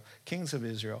kings of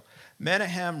Israel?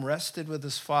 Menahem rested with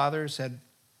his fathers, and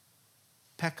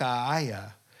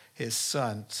Pekahiah, his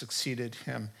son, succeeded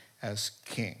him as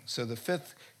king. So the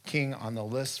 5th king on the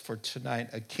list for tonight,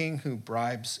 a king who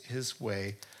bribes his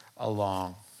way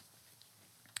along.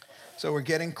 So we're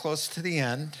getting close to the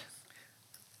end.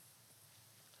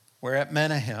 We're at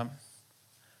Menahem.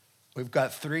 We've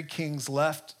got 3 kings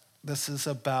left. This is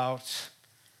about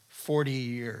 40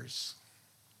 years.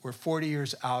 We're 40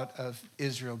 years out of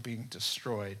Israel being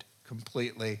destroyed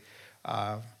completely.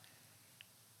 And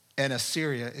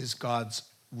Assyria is God's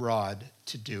rod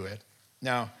to do it.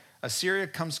 Now, Assyria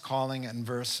comes calling in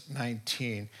verse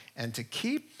 19. And to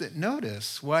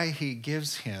notice why he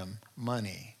gives him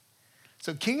money.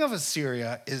 So king of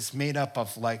Assyria is made up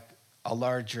of like a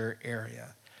larger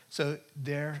area. So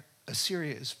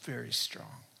Assyria is very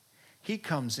strong. He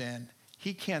comes in.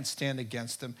 He can't stand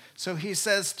against them. So he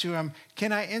says to him,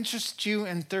 can I interest you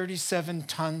in 37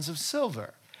 tons of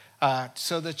silver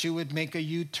so that you would make a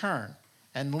U-turn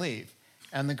and leave?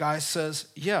 And the guy says,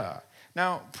 yeah.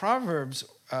 Now, Proverbs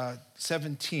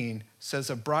 17 says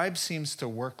a bribe seems to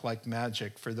work like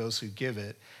magic for those who give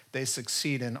it. They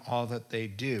succeed in all that they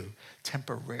do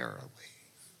temporarily.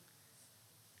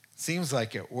 Seems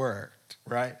like it worked,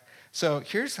 right? So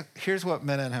here's what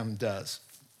Menahem does.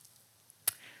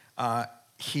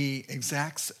 He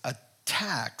exacts a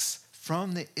tax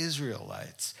from the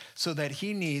Israelites so that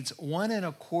he needs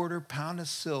 1.25 pounds of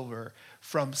silver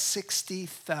from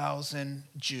 60,000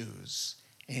 Jews.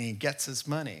 And he gets his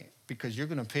money because you're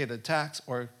going to pay the tax,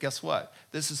 or guess what?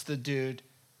 This is the dude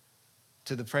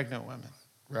to the pregnant women,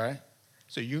 right?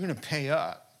 So you're going to pay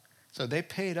up. So they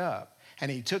paid up. And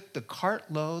he took the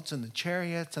cartloads and the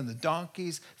chariots and the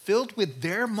donkeys filled with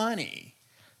their money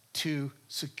to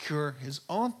secure his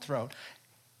own throne.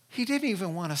 He didn't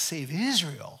even want to save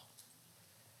Israel.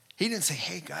 He didn't say,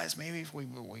 hey, guys, maybe if we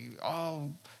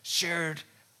all shared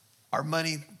our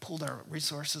money, pooled our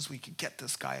resources, we could get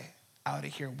this guy out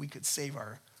of here. We could save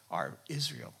our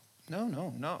Israel.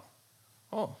 No.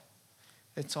 Oh,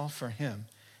 it's all for him.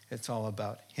 It's all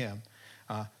about him.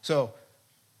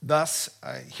 Thus,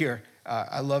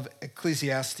 I love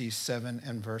Ecclesiastes 7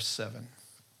 and verse 7.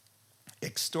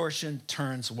 Extortion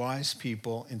turns wise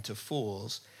people into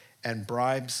fools, and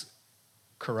bribes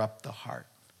corrupt the heart.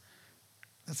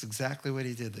 That's exactly what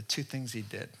he did, the 2 things he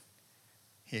did.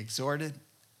 He exhorted,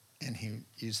 and he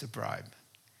used a bribe.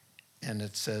 And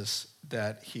it says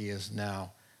that he is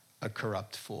now a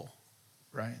corrupt fool,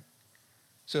 right?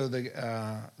 So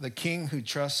the king who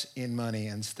trusts in money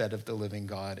instead of the living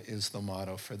God is the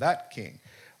motto for that king.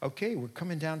 Okay, we're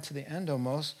coming down to the end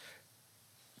almost.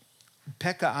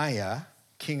 Pekahiah,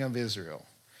 king of Israel.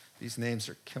 These names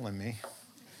are killing me.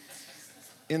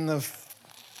 In the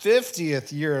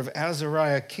 50th year of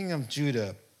Azariah, king of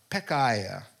Judah,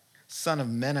 Pekahiah, son of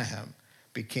Menahem,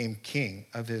 became king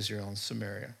of Israel and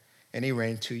Samaria, and he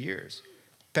reigned 2 years.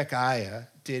 Pekahiah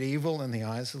did evil in the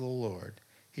eyes of the Lord.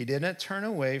 He didn't turn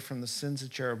away from the sins of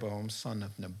Jeroboam, son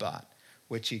of Nebat,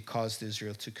 which he caused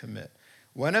Israel to commit.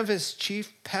 One of his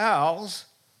chief pals,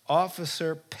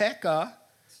 officer Pekah,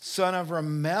 son of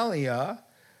Remaliah,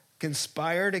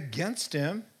 conspired against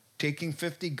him, taking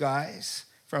 50 guys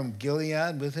from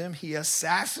Gilead with him. He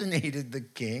assassinated the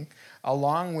king,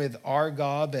 along with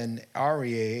Argob and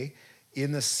Arieh,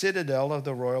 in the citadel of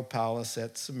the royal palace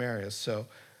at Samaria. So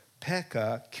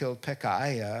Pekah killed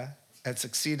Pekahiah and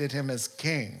succeeded him as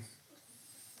king.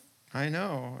 I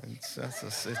know, it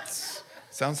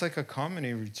sounds like a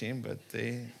comedy routine, but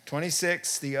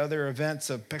 26, the other events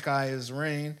of Pekahiah's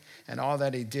reign and all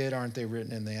that he did, aren't they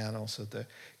written in the annals of the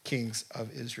kings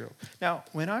of Israel? Now,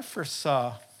 when I first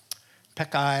saw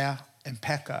Pekahiah and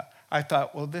Pekah, I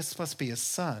thought, well, this must be a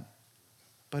son,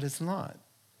 but it's not.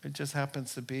 It just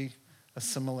happens to be a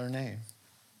similar name.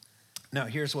 Now,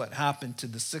 here's what happened to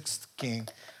the 6th king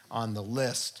on the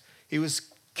list. He was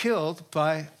killed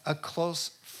by a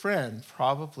close friend,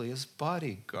 probably his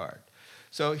bodyguard.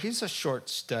 So he's a short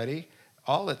study.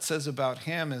 All it says about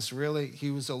him is really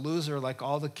he was a loser like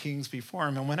all the kings before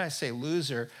him. And when I say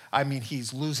loser, I mean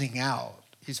he's losing out.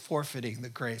 He's forfeiting the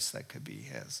grace that could be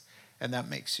his. And that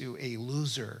makes you a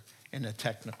loser in a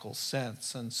technical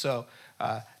sense. And so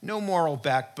no moral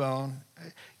backbone.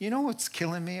 You know what's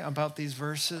killing me about these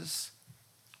verses?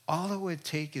 All it would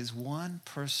take is one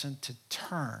person to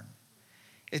turn.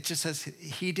 It just says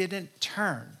he didn't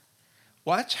turn.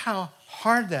 Watch how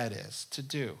hard that is to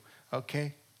do,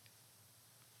 okay?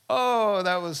 Oh,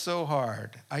 that was so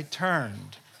hard. I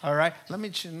turned, all right? Let me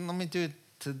do it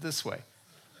this way.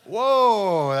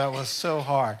 Whoa, that was so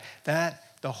hard.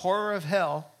 The horror of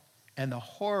hell and the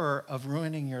horror of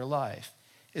ruining your life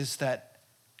is that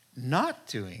not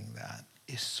doing that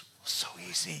is so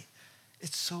easy.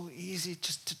 It's so easy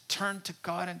just to turn to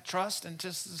God and trust and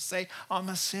just to say, I'm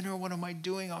a sinner. What am I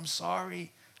doing? I'm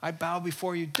sorry. I bow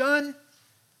before you. Done.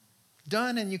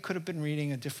 And you could have been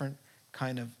reading a different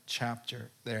kind of chapter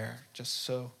there. Just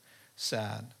so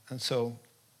sad. And so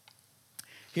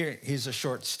Here, he's a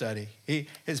short study.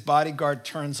 His bodyguard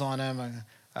turns on him.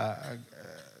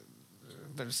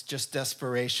 There's just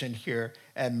desperation here,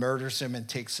 and murders him and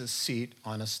takes his seat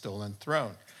on a stolen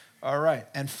throne. All right,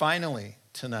 and finally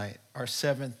tonight, our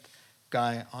seventh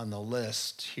guy on the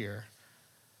list here,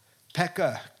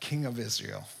 Pekah, king of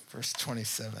Israel, verse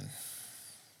 27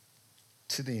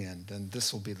 to the end, and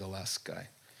this will be the last guy.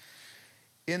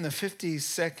 In the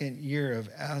 52nd year of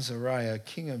Azariah,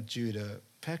 king of Judah,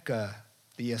 Pekah,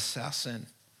 the assassin,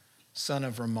 son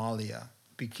of Remaliah,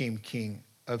 became king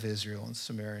of Israel and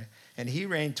Samaria, and he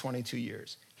reigned 22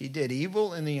 years. He did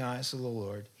evil in the eyes of the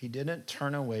Lord. He didn't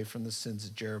turn away from the sins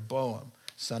of Jeroboam,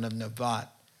 son of Nebat.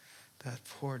 That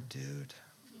poor dude.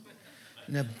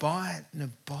 Nebat.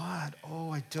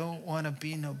 Oh, I don't want to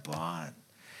be Nebat.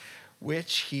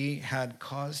 Which he had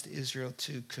caused Israel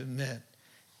to commit.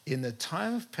 In the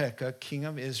time of Pekah, king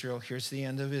of Israel, here's the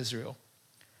end of Israel,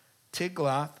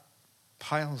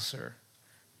 Tiglath-Pileser,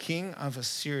 king of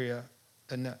Assyria,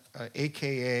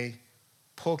 a.k.a.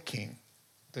 Pulking,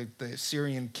 the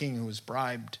Assyrian king who was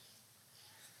bribed,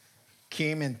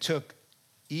 came and took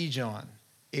Ijon,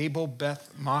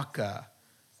 Abel-Beth-Maachah,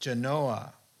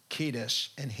 Janoah,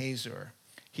 Kadesh, and Hazor.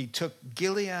 He took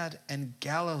Gilead and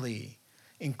Galilee,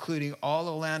 including all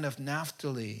the land of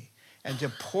Naphtali, and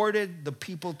deported the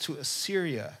people to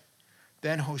Assyria.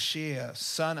 Then Hoshea,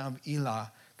 son of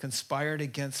Elah, conspired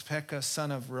against Pekah,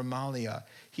 son of Remaliah.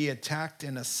 He attacked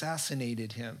and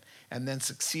assassinated him, and then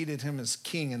succeeded him as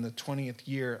king in the 20th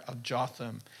year of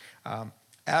Jotham.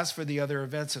 As for the other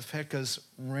events of Pekah's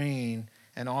reign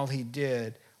and all he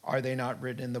did, are they not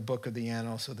written in the book of the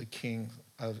annals of the king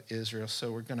of Israel?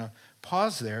 So we're going to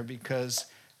pause there because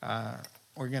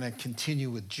we're going to continue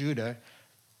with Judah.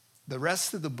 The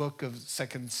rest of the book of 2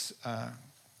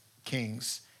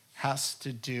 Kings has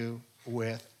to do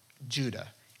with Judah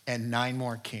and 9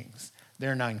 more kings.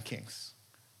 There are 9 kings.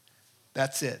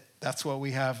 That's it. That's what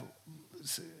we have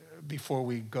before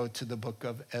we go to the book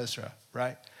of Ezra,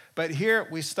 right? But here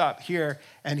we stop here,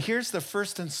 and here's the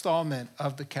first installment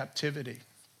of the captivity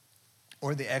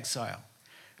or the exile.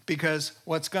 Because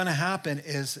what's going to happen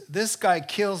is this guy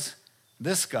kills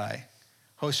this guy.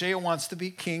 Hoshea wants to be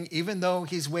king, even though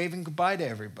he's waving goodbye to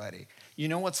everybody. You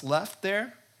know what's left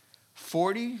there?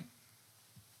 40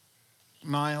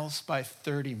 miles by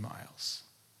 30 miles.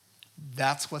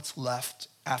 That's what's left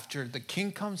after the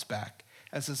king comes back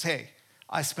and says, hey,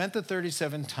 I spent the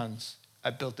 37 tons. I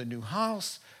built a new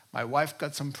house. My wife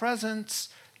got some presents.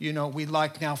 You know, we'd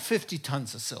like now 50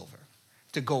 tons of silver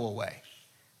to go away.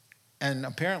 And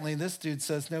apparently this dude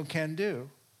says, no can do.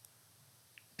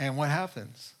 And what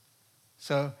happens?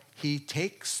 So he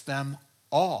takes them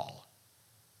all.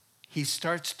 He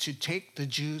starts to take the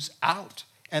Jews out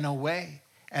and away,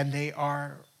 and they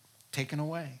are taken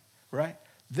away, right?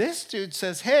 This dude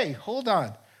says, hey, hold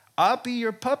on. I'll be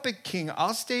your puppet king.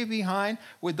 I'll stay behind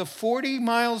with the 40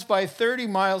 miles by 30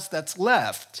 miles that's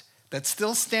left, that's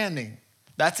still standing.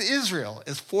 That's Israel.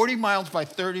 It's 40 miles by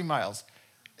 30 miles.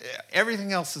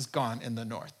 Everything else is gone in the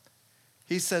north.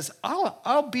 He says,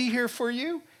 I'll be here for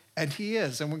you. And he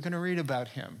is, and we're going to read about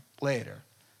him later.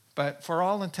 But for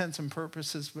all intents and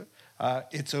purposes,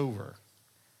 it's over.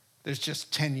 There's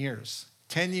just 10 years.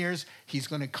 10 years, he's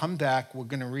going to come back. We're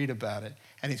going to read about it.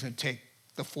 And he's going to take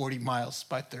the 40 miles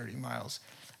by 30 miles.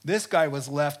 This guy was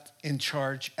left in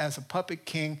charge as a puppet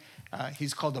king.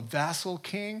 He's called a vassal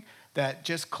king that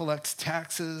just collects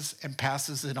taxes and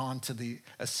passes it on to the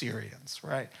Assyrians,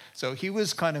 right? So he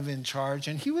was kind of in charge,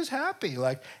 and he was happy.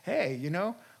 Like, hey, you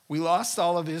know, we lost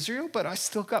all of Israel, but I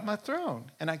still got my throne,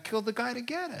 and I killed the guy to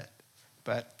get it.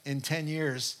 But in 10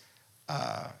 years,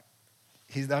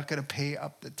 he's not going to pay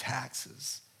up the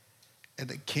taxes. And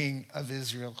the king of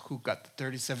Israel, who got the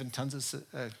 37 tons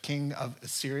of king of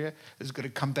Assyria, is going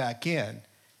to come back in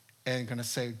and going to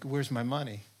say, where's my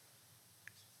money?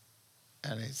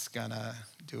 And he's going to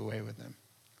do away with him.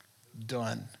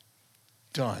 Done.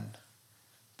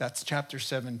 That's chapter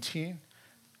 17.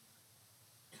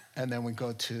 And then we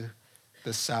go to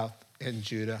the south in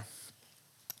Judah.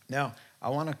 Now, I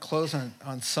want to close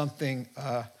on something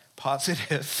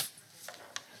positive.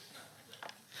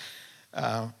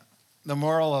 The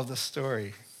moral of the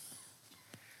story.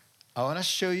 I want to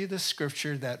show you the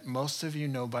scripture that most of you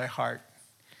know by heart,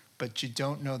 but you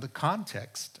don't know the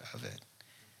context of it.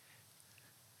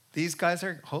 These guys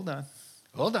are, hold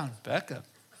on, back up.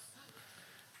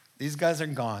 These guys are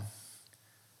gone.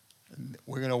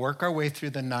 We're going to work our way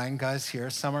through the 9 guys here.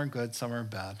 Some are good, some are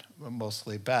bad, but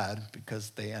mostly bad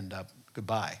because they end up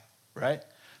goodbye, right?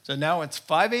 So now it's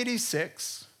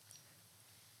 586.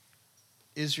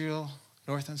 Israel,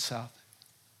 north and south,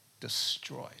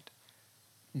 destroyed.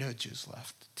 no Jews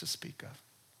left to speak of.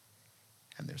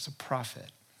 And there's a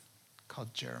prophet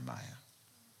called Jeremiah.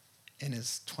 In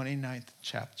his 29th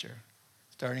chapter,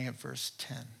 starting at verse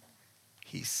 10,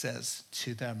 he says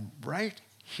to them right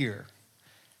here,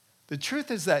 the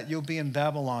truth is that you'll be in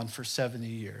Babylon for 70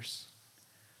 years.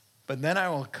 But then I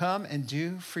will come and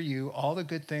do for you all the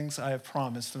good things I have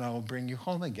promised, and I will bring you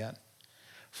home again.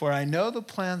 For I know the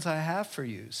plans I have for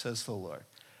you, says the Lord.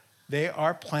 They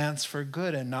are plans for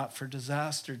good and not for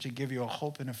disaster, to give you a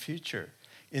hope and a future.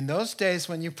 In those days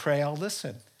when you pray, I'll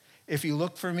listen. If you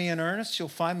look for me in earnest, you'll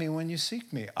find me when you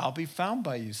seek me. I'll be found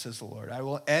by you, says the Lord. I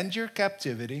will end your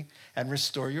captivity and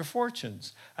restore your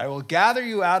fortunes. I will gather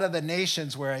you out of the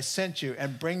nations where I sent you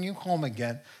and bring you home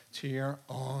again to your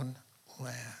own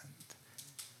land.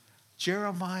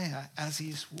 Jeremiah, as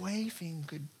he's waving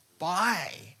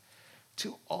goodbye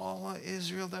to all of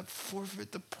Israel that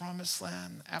forfeit the promised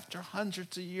land after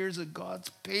hundreds of years of God's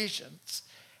patience,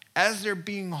 as they're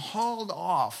being hauled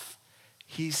off,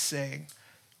 he's saying,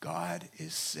 God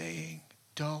is saying,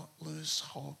 don't lose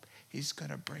hope. He's going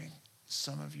to bring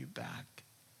some of you back.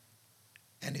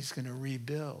 And he's going to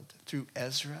rebuild through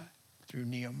Ezra, through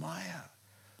Nehemiah,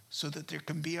 so that there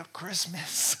can be a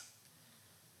Christmas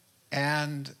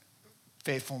and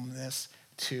faithfulness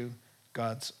to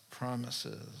God's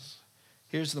promises.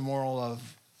 Here's the moral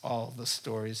of all the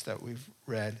stories that we've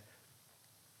read.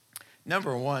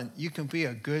 Number one, you can be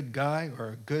a good guy or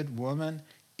a good woman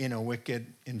in a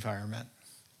wicked environment,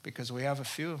 because we have a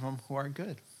few of them who are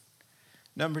good.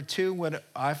 Number two, what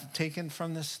I've taken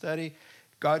from this study,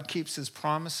 God keeps his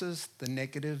promises, the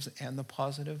negatives and the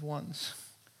positive ones.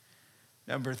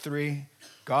 Number three,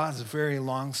 God's very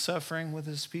long-suffering with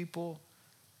his people,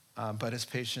 but his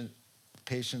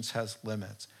patience has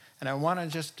limits. And I want to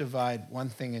just divide one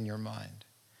thing in your mind.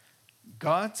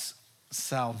 God's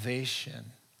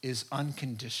salvation is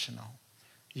unconditional.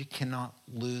 You cannot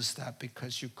lose that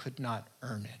because you could not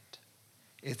earn it.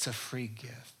 It's a free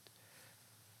gift.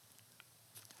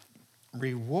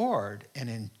 Reward and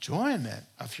enjoyment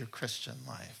of your Christian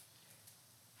life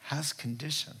has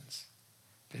conditions.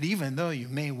 That even though you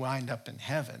may wind up in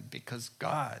heaven, because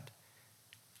God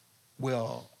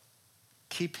will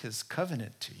keep his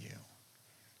covenant to you.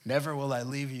 Never will I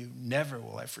leave you, never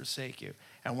will I forsake you.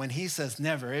 And when he says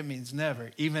never, it means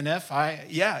never. Even if,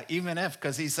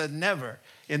 because he said never.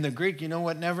 In the Greek, you know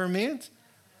what never means?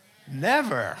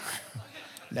 Never.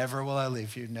 Never will I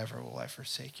leave you, never will I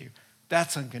forsake you.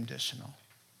 That's unconditional.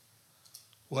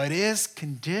 What is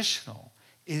conditional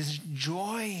is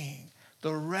enjoying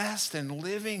the rest and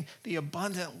living the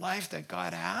abundant life that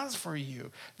God has for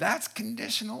you. That's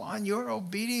conditional on your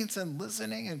obedience and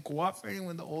listening and cooperating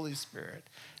with the Holy Spirit.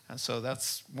 And so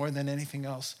that's more than anything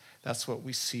else. That's what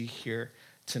we see here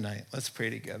tonight. Let's pray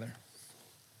together.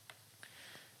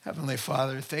 Heavenly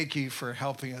Father, thank you for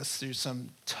helping us through some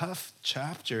tough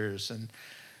chapters and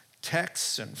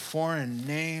texts and foreign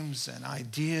names and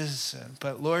ideas.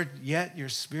 But Lord, yet your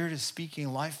Spirit is speaking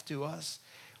life to us,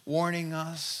 warning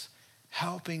us,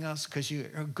 helping us, because you're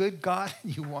a good God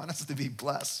and you want us to be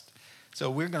blessed. So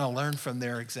we're going to learn from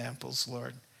their examples,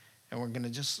 Lord, and we're going to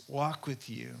just walk with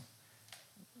you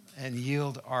and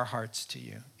yield our hearts to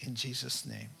you. In Jesus'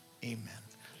 name, amen.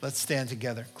 Let's stand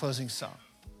together. Closing song.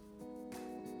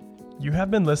 You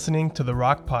have been listening to the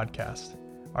Rock Podcast.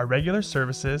 Our regular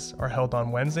services are held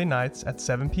on Wednesday nights at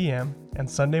 7 p.m. and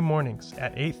Sunday mornings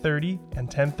at 8:30 and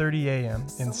 10:30 a.m.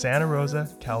 in Santa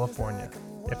Rosa, California.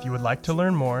 If you would like to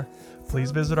learn more,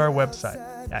 please visit our website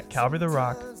at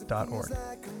calvarytherock.org.